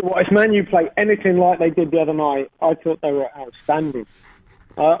 I tell you what, if Man U play anything like they did the other night, I thought they were outstanding.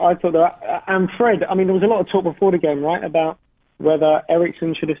 I thought and Fred, I mean, there was a lot of talk before the game, right, about whether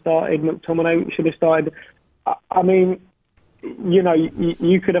Eriksen should have started, McTominay should have started. I mean,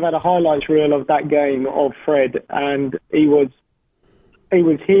 you could have had a highlights reel of that game of Fred, and he was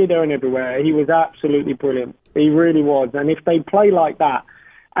here, there and everywhere. He was absolutely brilliant. He really was. And if they play like that,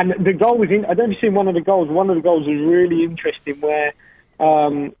 and the goal was in, I don't know if you've seen one of the goals. One of the goals was really interesting where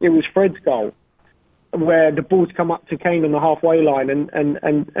it was Fred's goal, where the ball's come up to Kane on the halfway line,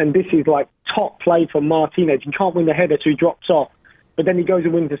 and this is like top play from Martinez. He can't win the header, so he drops off. But then he goes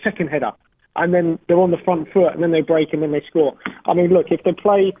and wins the second header. And then they're on the front foot, and then they break, and then they score. I mean, look, if they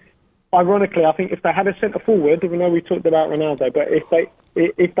play, ironically, I think if they had a centre forward, even though we talked about Ronaldo, but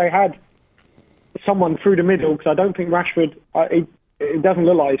if they had someone through the middle, because I don't think Rashford, it doesn't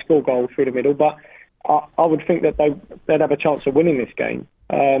look like he scored goals through the middle, but I would think that they'd have a chance of winning this game.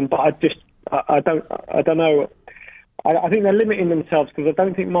 But I don't know. I think they're limiting themselves because I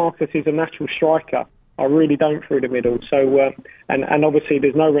don't think Marcus is a natural striker. I really don't through the middle. So and obviously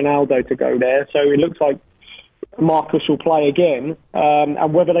there's no Ronaldo to go there. So it looks like Marcus will play again.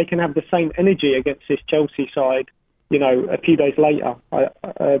 And whether they can have the same energy against this Chelsea side, a few days later,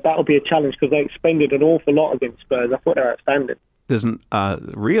 that'll be a challenge because they expended an awful lot against Spurs. I thought they were outstanding. There's a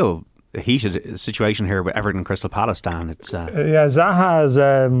real heated situation here with Everton Crystal Palace, Dan. It's Zaha's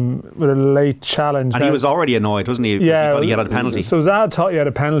with a late challenge, and he was already annoyed, wasn't he? Yeah, he had a penalty. So Zaha thought he had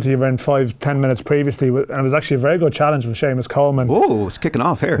a penalty around 5-10 minutes previously, and it was actually a very good challenge from Seamus Coleman. Oh, it's kicking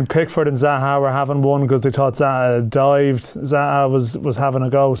off here. And Pickford and Zaha were having one because they thought Zaha had dived. Zaha was having a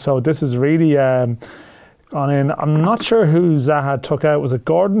go. So this is really on in. I'm not sure who Zaha took out. Was it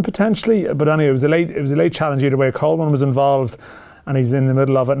Gordon potentially? But anyway, it was a late challenge either way. Coleman was involved, and he's in the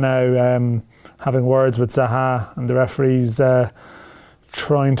middle of it now, having words with Zaha, and the referee's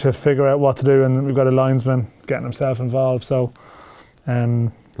trying to figure out what to do, and we've got a linesman getting himself involved. So,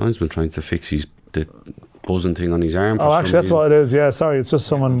 linesman trying to fix the buzzing thing on his arm. Oh, actually, that's what it is. Yeah, sorry, it's just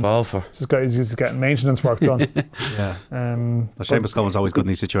someone involved for. He's getting maintenance work done. Yeah. Seamus Coleman's always good in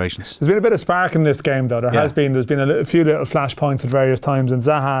these situations. There's been a bit of spark in this game, though. There's been a few little flash points at various times, and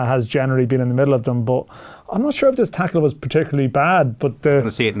Zaha has generally been in the middle of them. But I'm not sure if this tackle was particularly bad. But I'm going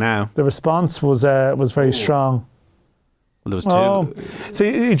to see it now. The response was very strong. Well, there was two. So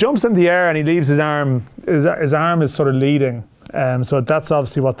he jumps in the air and he leaves his arm. His arm is sort of leading. So that's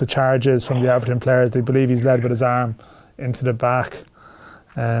obviously what the charge is from the Everton players. They believe he's led with his arm into the back.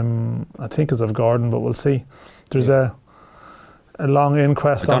 I think it's of Gordon, but we'll see. There's a long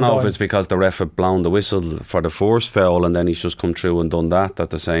inquest. I don't know if it's because the ref had blown the whistle for the first foul, and then he's just come through and done that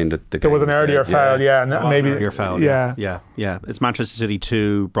they're saying that there was an earlier foul. Maybe an earlier foul. Yeah. It's Manchester City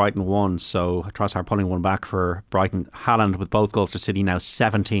 2, Brighton 1. So Trossard pulling one back for Brighton. Haaland with both goals for City now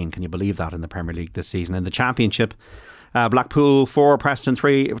 17. Can you believe that in the Premier League this season? In the Championship, Blackpool 4, Preston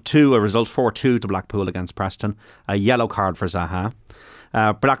 2, a result 4-2 to Blackpool against Preston. A yellow card for Zaha.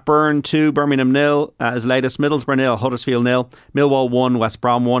 Blackburn 2, Birmingham 0 is latest. Middlesbrough 0, Huddersfield 0. Millwall 1, West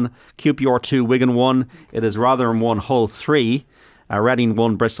Brom 1. QPR 2, Wigan 1. It is Rotherham 1, Hull 3. Reading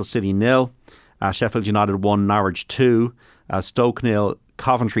 1, Bristol City 0. Sheffield United 1, Norwich 2. Stoke 0,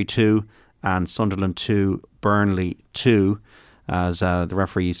 Coventry 2. And Sunderland 2, Burnley 2. As the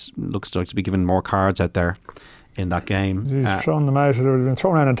referees looks like to be giving more cards out there in that game. He's thrown them out. They would have been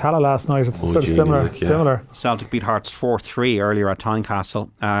thrown around in Tala last night. It's sort of similar. Celtic beat Hearts 4-3 earlier at Tynecastle.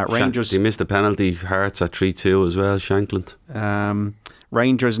 Rangers. They missed the penalty. Hearts at 3-2 as well. Shankland.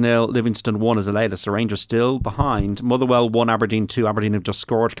 Rangers 0, Livingston 1 is the latest. The Rangers still behind. Motherwell 1, Aberdeen 2. Aberdeen have just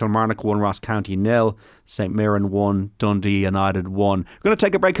scored. Kilmarnock 1, Ross County 0. St Mirren 1, Dundee United 1. We're going to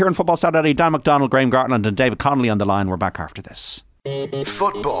take a break here in Football Saturday. Dan McDonald, Graham Gartland and David Connolly on the line. We're back after this.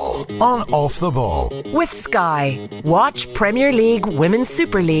 Football on Off the Ball. With Sky. Watch Premier League, Women's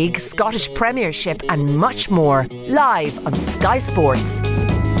Super League, Scottish Premiership and much more live on Sky Sports.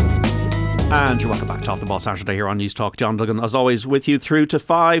 And you're welcome back to Off the Ball Saturday here on News Talk. John Duggan, as always, with you through to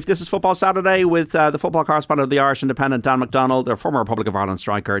 5. This is Football Saturday with the football correspondent of the Irish Independent, Dan McDonald, their former Republic of Ireland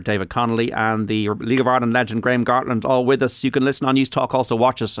striker, David Connolly, and the League of Ireland legend, Graham Gartland, all with us. You can listen on News Talk, also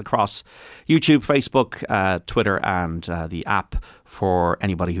watch us across YouTube, Facebook, Twitter, and the app for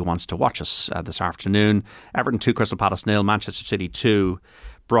anybody who wants to watch us this afternoon. Everton 2, Crystal Palace 0, Manchester City 2,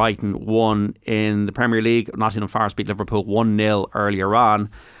 Brighton 1 in the Premier League. Nottingham Forest beat Liverpool 1-0 earlier on.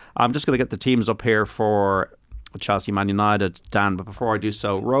 I'm just going to get the teams up here for Chelsea, Man United, Dan, but before I do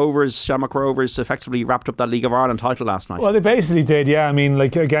so, Shamrock Rovers effectively wrapped up that League of Ireland title last night. Well, they basically did, yeah. I mean,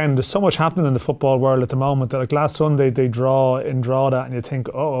 like, again, there's so much happening in the football world at the moment that, like, last Sunday they draw in Drogheda and you think,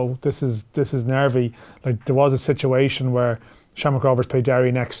 oh, this is nervy. Like, there was a situation where Shamrock Rovers play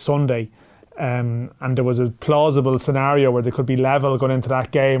Derry next Sunday, and there was a plausible scenario where they could be level going into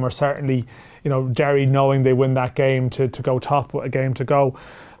that game, or certainly, you know, Derry knowing they win that game to go top with a game to go.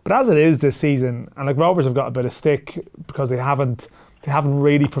 But as it is this season, and like Rovers have got a bit of stick because they haven't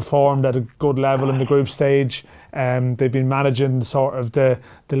really performed at a good level in the group stage. They've been managing sort of the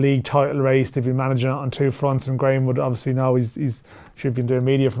league title race. They've been managing it on two fronts, and Graham would obviously know he's should have been doing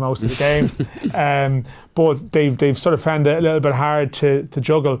media for most of the games. But they've sort of found it a little bit hard to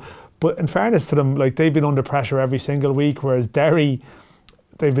juggle. But in fairness to them, like, they've been under pressure every single week, whereas Derry,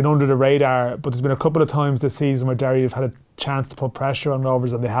 they've been under the radar. But there's been a couple of times this season where Derry have had a chance to put pressure on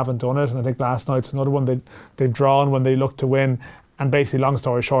Rovers and they haven't done it. And I think last night's another one they've drawn when they look to win. And basically, long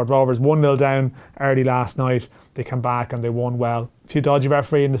story short, Rovers 1-0 down early last night. They came back and they won well. A few dodgy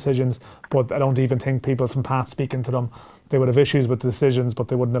refereeing decisions, but I don't even think people from Pat speaking to them, they would have issues with the decisions, but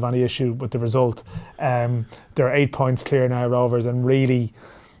they wouldn't have any issue with the result. They're 8 points clear now, Rovers, and really,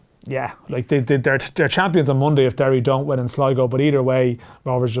 yeah, like they're champions on Monday if Derry don't win in Sligo. But either way,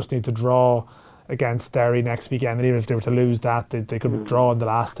 Rovers just need to draw against Derry next weekend, and even if they were to lose that, they could draw on the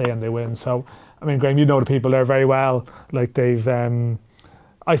last day and they win. So, I mean, Graham, you know the people there very well. Like, they've,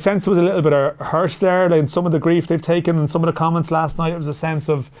 I sense there was a little bit of hurt there, like in some of the grief they've taken and some of the comments last night. It was a sense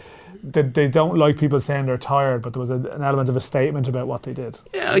of that they don't like people saying they're tired, but there was an element of a statement about what they did.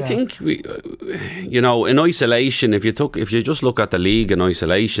 Yeah, I think in isolation, if you just look at the league in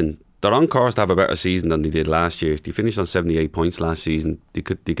isolation, they're on course to have a better season than they did last year. They finished on 78 points last season. They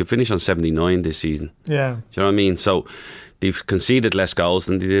could finish on 79 this season. Yeah. Do you know what I mean? So they've conceded less goals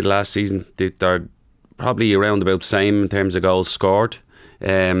than they did last season. They're probably around about the same in terms of goals scored.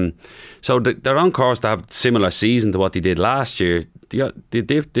 So they're on course to have a similar season to what they did last year. The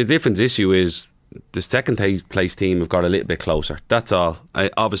difference issue is the second place team have got a little bit closer. That's all.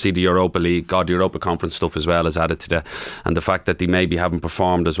 Obviously the Europa League, the Europa Conference stuff as well has added to that, and the fact that they maybe haven't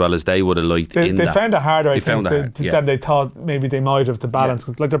performed as well as they would have liked. They found it harder, I think, than they thought maybe they might have to balance.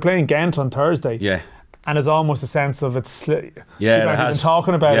 Yeah. Like, they're playing Ghent on Thursday. Yeah. And there's almost a sense of it's. Yeah, people haven't been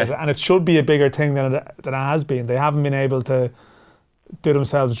talking about it, and it should be a bigger thing than it has been. They haven't been able to do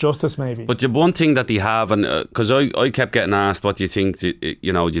themselves justice, maybe. But the one thing that they have, and because I kept getting asked, what do you think? Do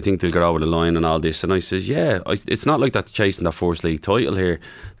you think they'll get over the line and all this? And I says, it's not like they're chasing their first league title here.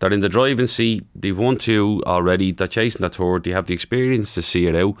 They're in the driving seat. They've won 2 already. They're chasing their third. They have the experience to see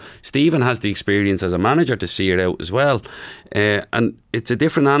it out. Stephen has the experience as a manager to see it out as well. And it's a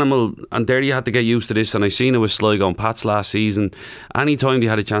different animal, and there you had to get used to this. And I seen it with Sligo and Pats last season. Any time they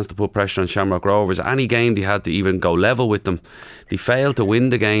had a chance to put pressure on Shamrock Rovers, any game they had to even go level with them, they failed to win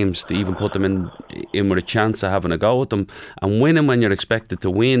the games to even put them in with a chance of having a go at them. And winning when you're expected to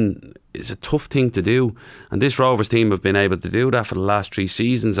win is a tough thing to do. And this Rovers team have been able to do that for the last 3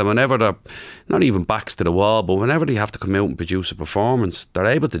 seasons. And whenever they're not even backs to the wall, but whenever they have to come out and produce a performance, they're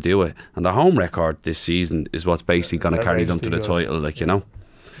able to do it. And the home record this season is what's basically going to carry them to the title, you know.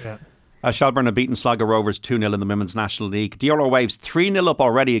 Yeah. Shelbourne have beaten Sligo Rovers 2-0 in the Women's National League. Diorlo Waves 3-0 up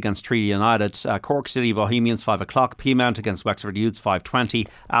already against Treaty United. Cork City Bohemians 5 o'clock. Peamount against Wexford Youths 5:20.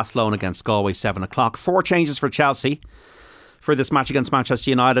 Athlone against Galway 7 o'clock. 4 changes for Chelsea for this match against Manchester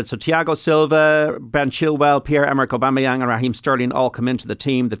United. So Thiago Silva, Ben Chilwell, Pierre-Emerick Aubameyang and Raheem Sterling all come into the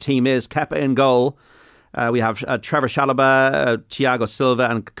team. The team is Kepa in goal. We have Trevor Chalobah, Thiago Silva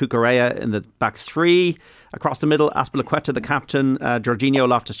and Cucurella in the back 3. Across the middle, Azpilicueta, the captain, Jorginho,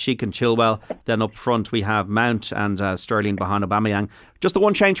 Loftus-Cheek and Chilwell. Then up front we have Mount and Sterling behind Aubameyang. Just the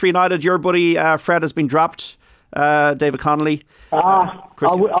one change for United. Your buddy Fred has been dropped. David Connolly. I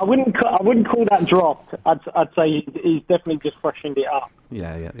wouldn't call that dropped. I'd say he's definitely just freshened it up.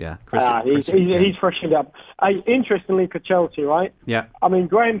 Yeah. He's freshened it up. Interestingly for Chelsea, right? Yeah. I mean,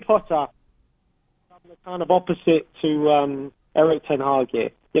 Graham Potter, kind of opposite to Eric Ten Hag here,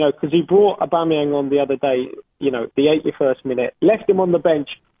 because he brought Aubameyang on the other day, the 81st minute, left him on the bench.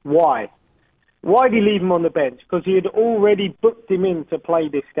 Why? Why did he leave him on the bench? Because he had already booked him in to play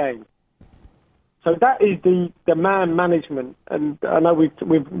this game. So that is the man management, and I know we've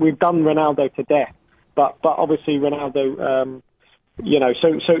done Ronaldo to death, but obviously Ronaldo,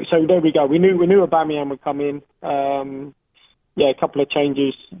 so there we go. We knew Aubameyang would come in. A couple of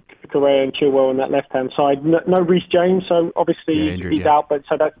changes, Correa and Chilwell on that left-hand side. No Reece James, so obviously he's out. But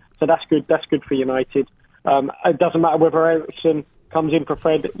so that's good. That's good for United. It doesn't matter whether Eriksen comes in for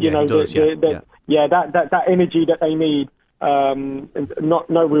Fred. That energy that they need.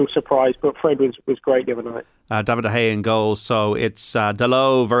 No real surprise, but Fred was great the other night. David De Gea in goal. So it's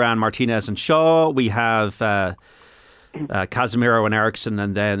Dalot, Varane, Martinez, and Shaw. We have Casemiro and Eriksen,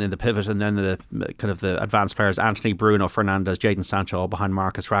 and then in the pivot, and then the advanced players, Anthony, Bruno Fernandes, Jadon Sancho, all behind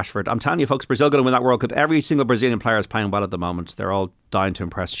Marcus Rashford. I'm telling you folks, Brazil going to win that World Cup. Every single Brazilian player is playing well at the moment. They're all dying to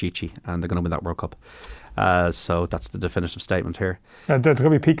impress Chichi, and they're going to win that World Cup. So that's the definitive statement here. They're going to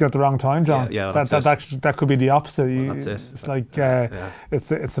be peaking at the wrong time, John. That could be the opposite. That's it. It's like it's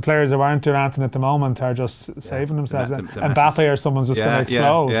the players who aren't doing anything at the moment are just saving themselves. And Mbappe or someone's just going to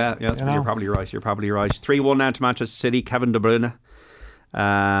explode. You're probably right. You're probably right. 3-1 now to Manchester City. Kevin De Bruyne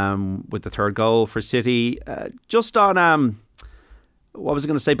with the third goal for City. Just on what was I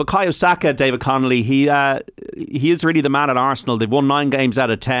going to say? Bukayo Saka, David Connolly, he is really the man at Arsenal. They've won 9 games out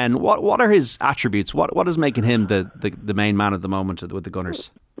of 10. What are his attributes? What is making him the main man at the moment with the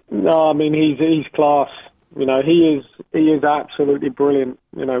Gunners? No, I mean he's class. He is absolutely brilliant.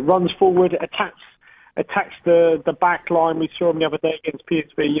 Runs forward, attacks the back line. We saw him the other day against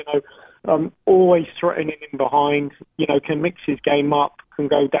PSV. Always threatening in behind. Can mix his game up. Can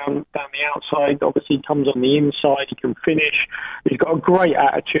go down the outside. Obviously, he comes on the inside. He can finish. He's got a great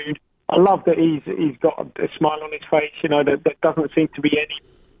attitude. I love that he's got a smile on his face. That doesn't seem to be any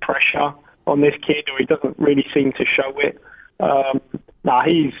pressure on this kid, or he doesn't really seem to show it.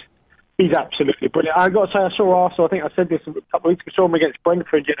 He's absolutely brilliant. I got to say, I saw Arsenal. I think I said this a couple of weeks ago. I saw them against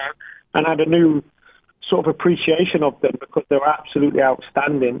Brentford, and had a new sort of appreciation of them because they're absolutely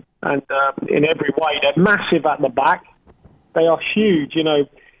outstanding, and in every way they're massive at the back. They are huge,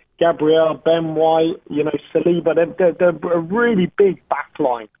 Gabriel, Ben White, Saliba. They're a really big back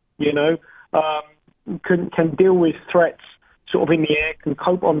line, can deal with threats sort of in the air, can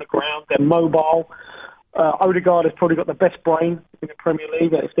cope on the ground. They're mobile. Odegaard has probably got the best brain in the Premier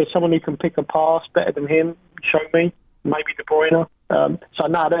League. If there's someone who can pick a pass better than him, show me. Maybe De Bruyne.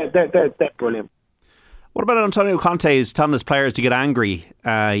 They're brilliant. What about Antonio Conte? He's telling his players to get angry.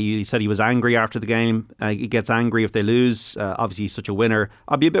 He said he was angry after the game. He gets angry if they lose. Obviously, he's such a winner.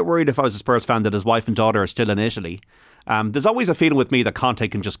 I'd be a bit worried if I was a Spurs fan that his wife and daughter are still in Italy. There's always a feeling with me that Conte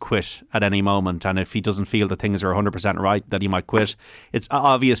can just quit at any moment, and if he doesn't feel that things are 100% right, that he might quit. It's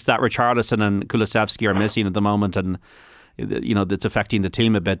obvious that Richarlison and Kulusevski are missing at the moment, and that's affecting the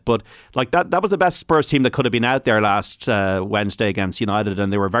team a bit. But like that was the best Spurs team that could have been out there last Wednesday against United,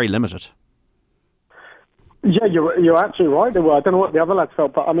 and they were very limited. Yeah, you're absolutely right. I don't know what the other lads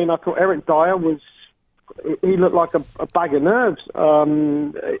felt, but I mean, I thought Eric Dyer he looked like a bag of nerves.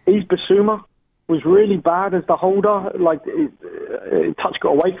 Yves Bissouma was really bad as the holder. Like, touch got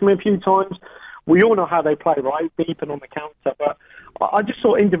away from him a few times. We all know how they play, right? Deep and on the counter. But I just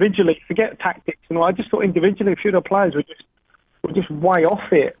thought individually, forget tactics, I just thought individually a few of the players were were just way off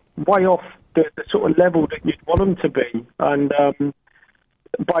the sort of level that you'd want them to be. And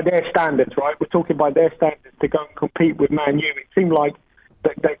by their standards, right? We're talking by their standards to go and compete with Man U. It seemed like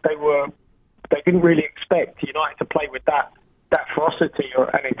they didn't really expect United to play with that ferocity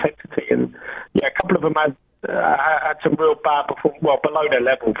and intensity. And yeah, a couple of them had some real bad performance, well, below their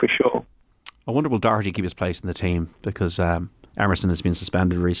level for sure. I wonder will Doherty keep his place in the team, because Emerson has been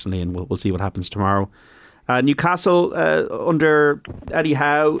suspended recently, and we'll see what happens tomorrow. Newcastle under Eddie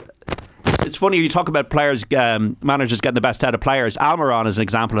Howe. It's funny, you talk about players, managers getting the best out of players. Almiron is an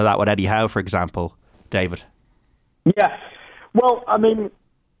example of that with Eddie Howe, for example. David. Yeah, well, I mean,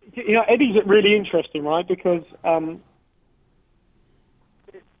 Eddie's really interesting, right? Because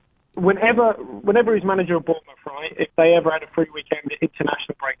whenever he's manager of Bournemouth, right, if they ever had a free weekend,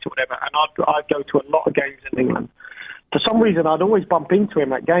 international breaks or whatever, and I'd go to a lot of games in England. For some reason, I'd always bump into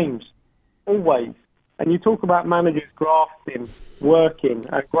him at games, always. And you talk about managers grafting, working,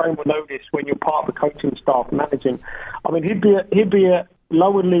 and Graham will know this when you're part of the coaching staff managing. I mean, he'd be at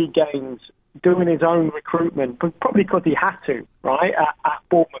lower league games doing his own recruitment, but probably because he had to, right, at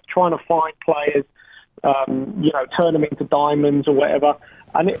Bournemouth, trying to find players, turn them into diamonds or whatever.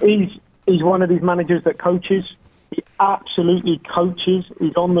 And he's one of these managers that coaches. He absolutely coaches.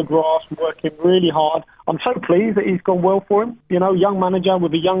 He's on the grass, working really hard. I'm so pleased that he's gone well for him. Young manager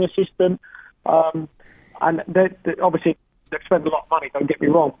with a young assistant. And obviously they've spent a lot of money, don't get me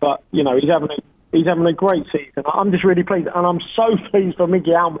wrong, but he's having a great season. I'm just really pleased, and I'm so pleased for Miggy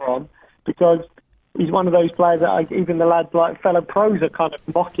Almiron, because he's one of those players that even the lads like fellow pros are kind of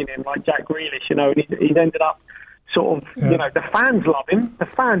mocking him, like Jack Grealish. And he's ended up sort of, the fans love him. The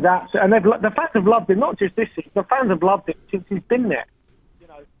fans the fans have loved him not just this season. The fans have loved him since he's been there.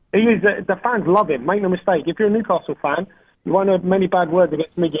 The fans love him. Make no mistake. If you're a Newcastle fan, you won't have many bad words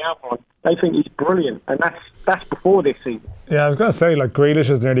against Miggy Almiron. They think he's brilliant, and that's before this season. Yeah, I was going to say, Grealish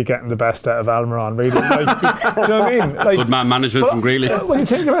is nearly getting the best out of Almiron, really. Do you know what I mean? Good man management from Grealish. When you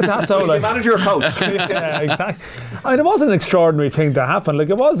think about that, though, he's a manager or coach. Yeah, exactly. I mean, it was an extraordinary thing to happen. It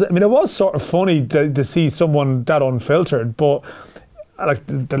was sort of funny to see someone that unfiltered, but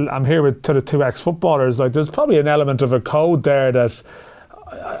I'm here with the two ex-footballers. There's probably an element of a code there that,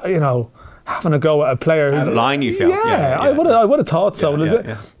 having a go at a player who line you feel. Yeah, I would have thought so.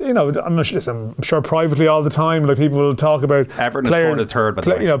 I'm sure privately all the time, people will talk about Everton scored a third, by the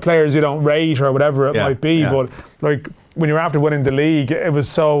way. Players you don't rate or whatever it might be. But when you're after winning the league, it was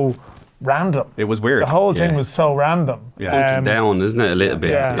so random. It was weird. The whole thing was so random. Punching down, isn't it, a little bit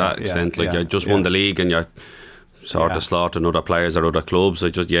to that extent? You just won the league and you're sort of slaughtering other players or other clubs. I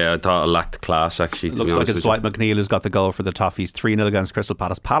thought it lacked class, actually. It looks like it's Dwight McNeil who's got the goal for the Toffees. 3-0 against Crystal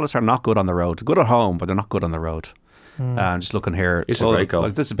Palace. Palace are not good on the road. Good at home, but they're not good on the road. Just looking here. It's a great goal.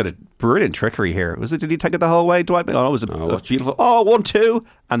 This is a bit of brilliant trickery here. Did he take it the whole way, Dwight McNeil? It was a beautiful. 1-2,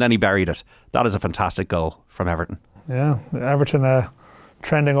 and then he buried it. That is a fantastic goal from Everton. Yeah, Everton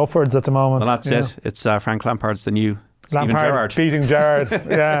trending upwards at the moment. Well, that's it. It's Frank Lampard's the new Steven Gerrard. Beating Gerrard.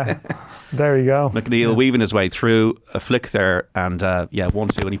 Yeah. There you go. McNeil weaving his way through a flick there, and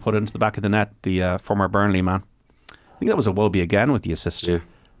 1-2, and he put it into the back of the net, the former Burnley man. I think that was Iwobi again with the assist.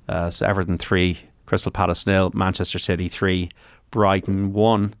 Yeah. So Everton 3, Crystal Palace 0, Manchester City 3, Brighton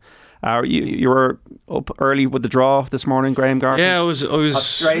 1. You were up early with the draw this morning, Graham Garfield? Yeah, I was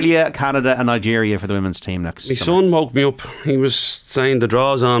Australia, Canada and Nigeria for the women's team next My son woke me up. He was saying the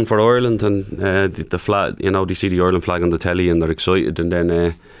draw's on for Ireland, and the flag, they see the Ireland flag on the telly and they're excited, and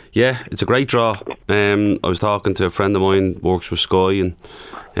then it's a great draw. I was talking to a friend of mine, works with Sky, and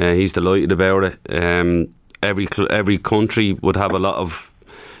he's delighted about it. Every country would have a lot of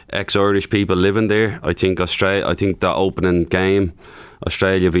ex-Irish people living there. I think that opening game,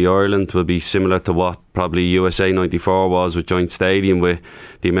 Australia v Ireland, will be similar to what probably USA 94 was with Joint Stadium, with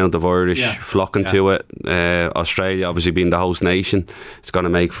the amount of Irish flocking to it. Australia obviously being the host nation, it's going to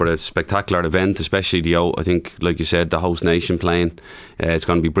make for a spectacular event, especially I think, like you said, the host nation playing. It's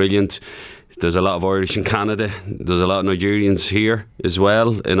going to be brilliant. There's a lot of Irish in Canada. There's a lot of Nigerians here as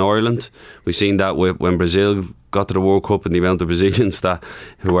well in Ireland. We've seen that when Brazil got to the World Cup, and the amount of Brazilians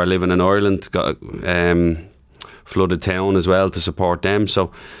who are living in Ireland got flooded town as well to support them.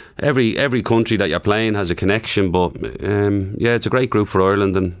 So every country that you're playing has a connection, but it's a great group for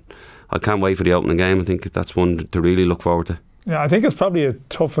Ireland, and I can't wait for the opening game. I think that's one to really look forward to. Yeah, I think it's probably a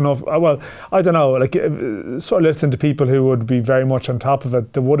tough enough. Well, I don't know. Sort of listening to people who would be very much on top of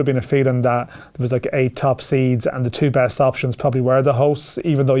it, there would have been a feeling that there was 8 top seeds, and the 2 best options probably were the hosts.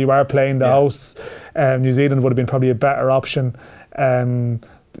 Even though you are playing the hosts, New Zealand would have been probably a better option.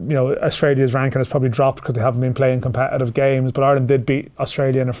 Australia's ranking has probably dropped because they haven't been playing competitive games. But Ireland did beat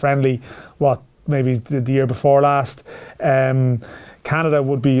Australia in a friendly, maybe the year before last. Canada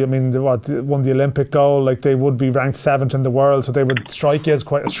would be, won the Olympic gold, like they would be ranked 7th in the world, so they would strike you as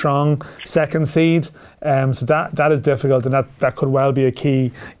quite a strong second seed. So that is difficult, and that could well be a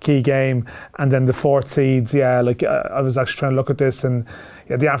key game. And then the 4th seeds, I was actually trying to look at this, and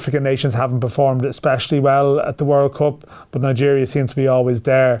the African nations haven't performed especially well at the World Cup, but Nigeria seems to be always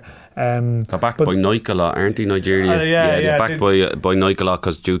there. They're backed by Nike a lot, aren't they, Nigeria? They're backed by Nike a lot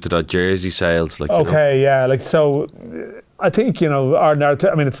because due to that jersey sales. So I think, Ireland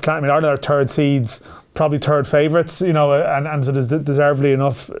are third seeds, probably third favourites, and so deservedly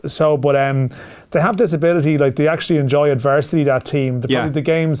enough so. But they have this ability, like they actually enjoy adversity, that team. The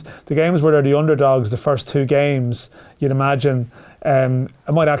games where they're the underdogs, the first 2 games, you'd imagine,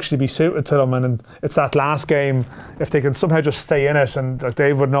 it might actually be suited to them, and it's that last game, if they can somehow just stay in it, and like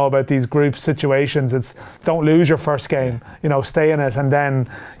Dave would know about these group situations, it's don't lose your first game, stay in it, and then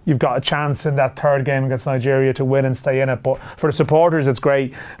you've got a chance in that 3rd game against Nigeria to win and stay in it. But for the supporters, it's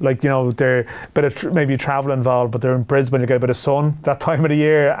great, they're a bit of maybe travel involved, but they're in Brisbane, you get a bit of sun that time of the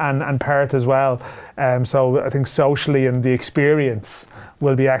year, and Perth as well, so I think socially and the experience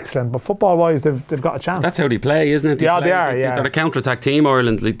will be excellent. But football-wise, they've got a chance. That's how they play, isn't it? They are. They're a counter-attack team,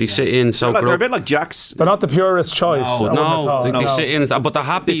 Ireland. They sit in, soak they're a bit like Jacks. They're not the purest choice. No, they sit in, but they're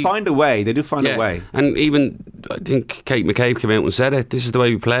happy. They find a way. They do find a way. And even, I think Kate McCabe came out and said it. This is the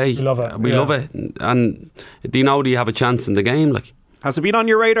way we play. We love it. We love it. And do you have a chance in the game? Has it been on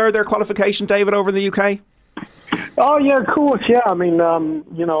your radar, their qualification, David, over in the UK? Oh yeah, of course. Yeah,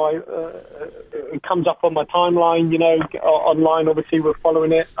 it comes up on my timeline. Online. Obviously, we're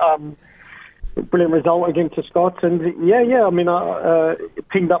following it. Brilliant result against the Scots, and I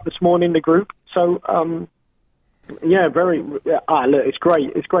pinged up this morning the group. So look, it's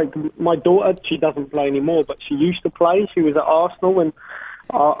great. It's great. My daughter, she doesn't play anymore, but she used to play. She was at Arsenal, and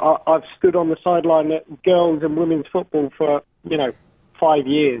I've stood on the sideline at girls and women's football for 5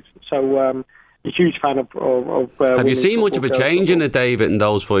 years. So. A huge fan of have you seen much of a change in it, David, in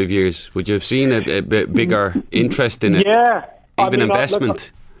those 5 years? Would you have seen a bit bigger interest in it? Yeah.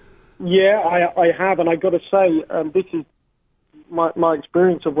 Investment? I have, and I got to say, this is my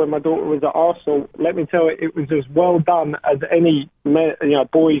experience of when my daughter was at Arsenal. Let me tell you, it was as well done as any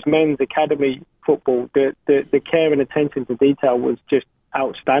boys' men's academy football. The care and attention to detail was just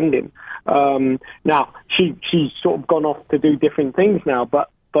outstanding. Now, she's sort of gone off to do different things now, but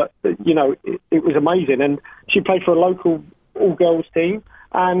it was amazing. And she played for a local all-girls team.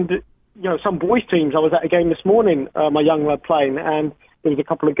 And, some boys' teams, I was at a game this morning, my young lad playing, and there was a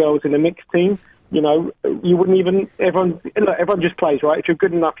couple of girls in the mixed team. You wouldn't even... Everyone just plays, right? If you're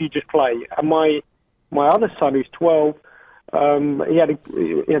good enough, you just play. And my other son, who's 12, he had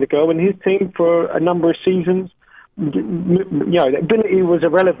a girl in his team for a number of seasons. The ability was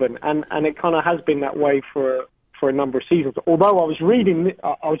irrelevant, and it kind of has been that way for a number of seasons. Although I was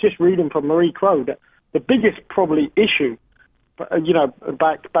just reading from Marie Crowe that the biggest probably issue,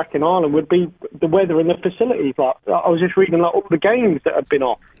 back in Ireland would be the weather and the facilities. Like I was just reading all the games that have been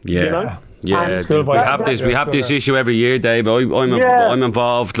off. Yeah. We have this issue every year, Dave. I'm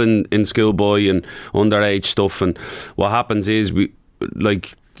involved in schoolboy and underage stuff, and what happens is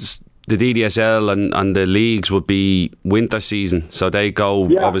the DDSL and the leagues would be winter season, so they go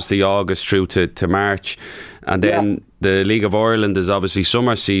obviously August through to March, and then the League of Ireland is obviously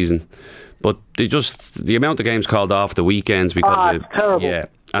summer season, but the amount of games called off the weekends because it's terrible.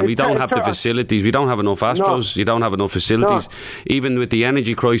 And we don't have the facilities. We don't have enough Astros. You don't have enough facilities. Even with the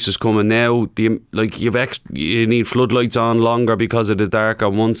energy crisis coming now, you need floodlights on longer because of the darker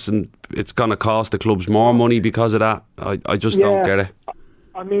months, and it's going to cost the clubs more money because of that. I just don't get it.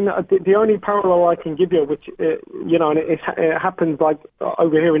 I mean, the only parallel I can give you, which, and it happens like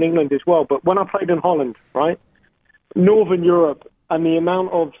over here in England as well, but when I played in Holland, right, Northern Europe, and the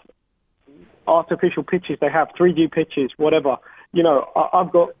amount of artificial pitches they have, 3G pitches, whatever,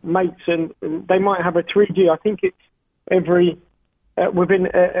 I've got mates and they might have a 3G, I think it's within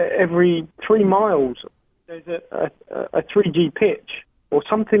every 3 miles, there's a 3G pitch or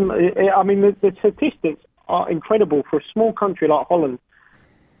something. I mean, the statistics are incredible for a small country like Holland,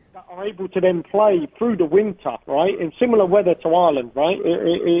 that are able to then play through the winter, right, in similar weather to Ireland, right?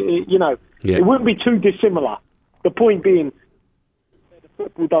 It wouldn't be too dissimilar. The point being, the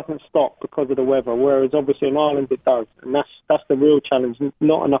football doesn't stop because of the weather, whereas obviously in Ireland it does, and that's the real challenge.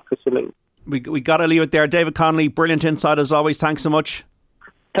 Not enough facilities. We got to leave it there. David Connolly, brilliant insight as always. Thanks so much.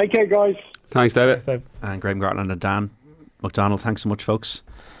 Take care, guys. Thanks, David. And Graham Gartland and Dan McDonald. Thanks so much, folks.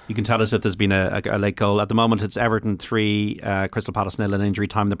 You can tell us if there's been a late goal. At the moment, it's Everton 3, Crystal Palace 0 in injury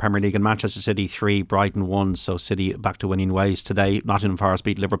time in the Premier League, and Manchester City 3, Brighton 1. So City back to winning ways today. Nottingham Forest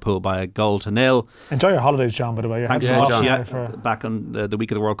beat Liverpool by 1-0. Enjoy your holidays, John, by the way. Thanks so much, John. Back on the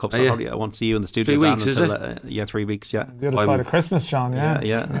week of the World Cup, so I won't see you in the studio. 3 weeks, until, is it? 3 weeks, yeah. The other side of Christmas, John,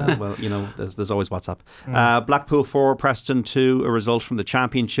 yeah. Well, there's always WhatsApp. Blackpool 4, Preston 2, a result from the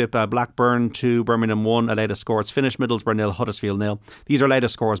Championship. Blackburn 2, Birmingham 1, a latest score. It's finished. Middlesbrough 0, Huddersfield 0. These are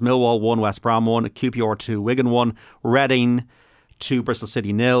latest scores. Millwall 1, West Brom 1, QPR 2, Wigan 1, Reading 2, Bristol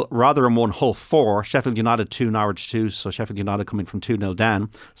City 0, Rotherham 1, Hull 4, Sheffield United 2, Norwich 2, so Sheffield United coming from 2-0 down,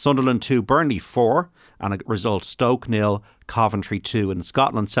 Sunderland 2, Burnley 4, and a result Stoke 0, Coventry 2. In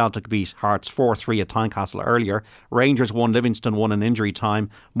Scotland, Celtic beat Hearts 4-3 at Tynecastle earlier. Rangers 1, Livingston 1 in injury time.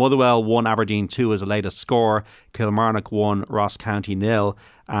 Motherwell 1, Aberdeen 2 is the latest score. Kilmarnock 1, Ross County 0,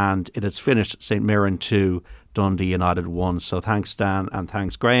 and it is finished. St Mirren 2, Dundee United 1. So thanks, Dan, and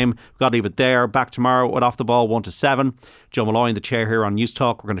thanks, Graham. We've got to leave it there. Back tomorrow with Off the Ball 1-7. Joe Malloy in the chair here on News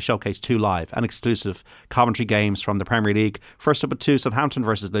Talk. We're going to showcase 2 live and exclusive commentary games from the Premier League. First up at 2, Southampton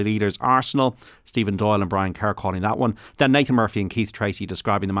versus the leaders Arsenal. Stephen Doyle and Brian Kerr calling that one. Then Nathan Murphy and Keith Tracy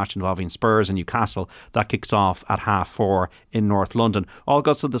describing the match involving Spurs and Newcastle. That kicks off at 4:30 in North London. All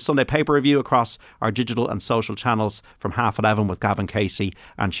goes to the Sunday paper review across our digital and social channels from 11:30 with Gavin Casey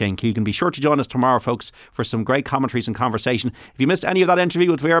and Shane Keegan. Be sure to join us tomorrow, folks, for some great commentaries and conversation. If you missed any of that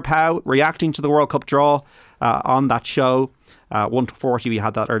interview with Vera Pauw reacting to the World Cup draw on that show, 1:40 we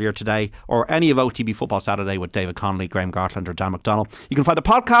had that earlier today, or any of OTB Football Saturday with David Connolly, Graham Gartland or Dan McDonnell, you can find the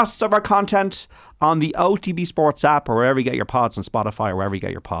podcasts of our content on the OTB Sports app or wherever you get your pods, on Spotify or wherever you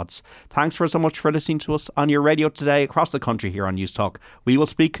get your pods. Thanks so much for listening to us on your radio today across the country here on News Talk. We will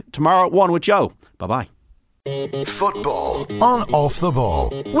speak tomorrow at 1 with Joe. Bye-bye. Football on Off the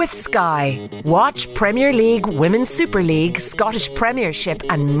Ball with Sky. Watch Premier League, Women's Super League, Scottish Premiership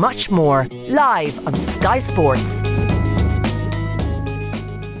and much more live on Sky Sports.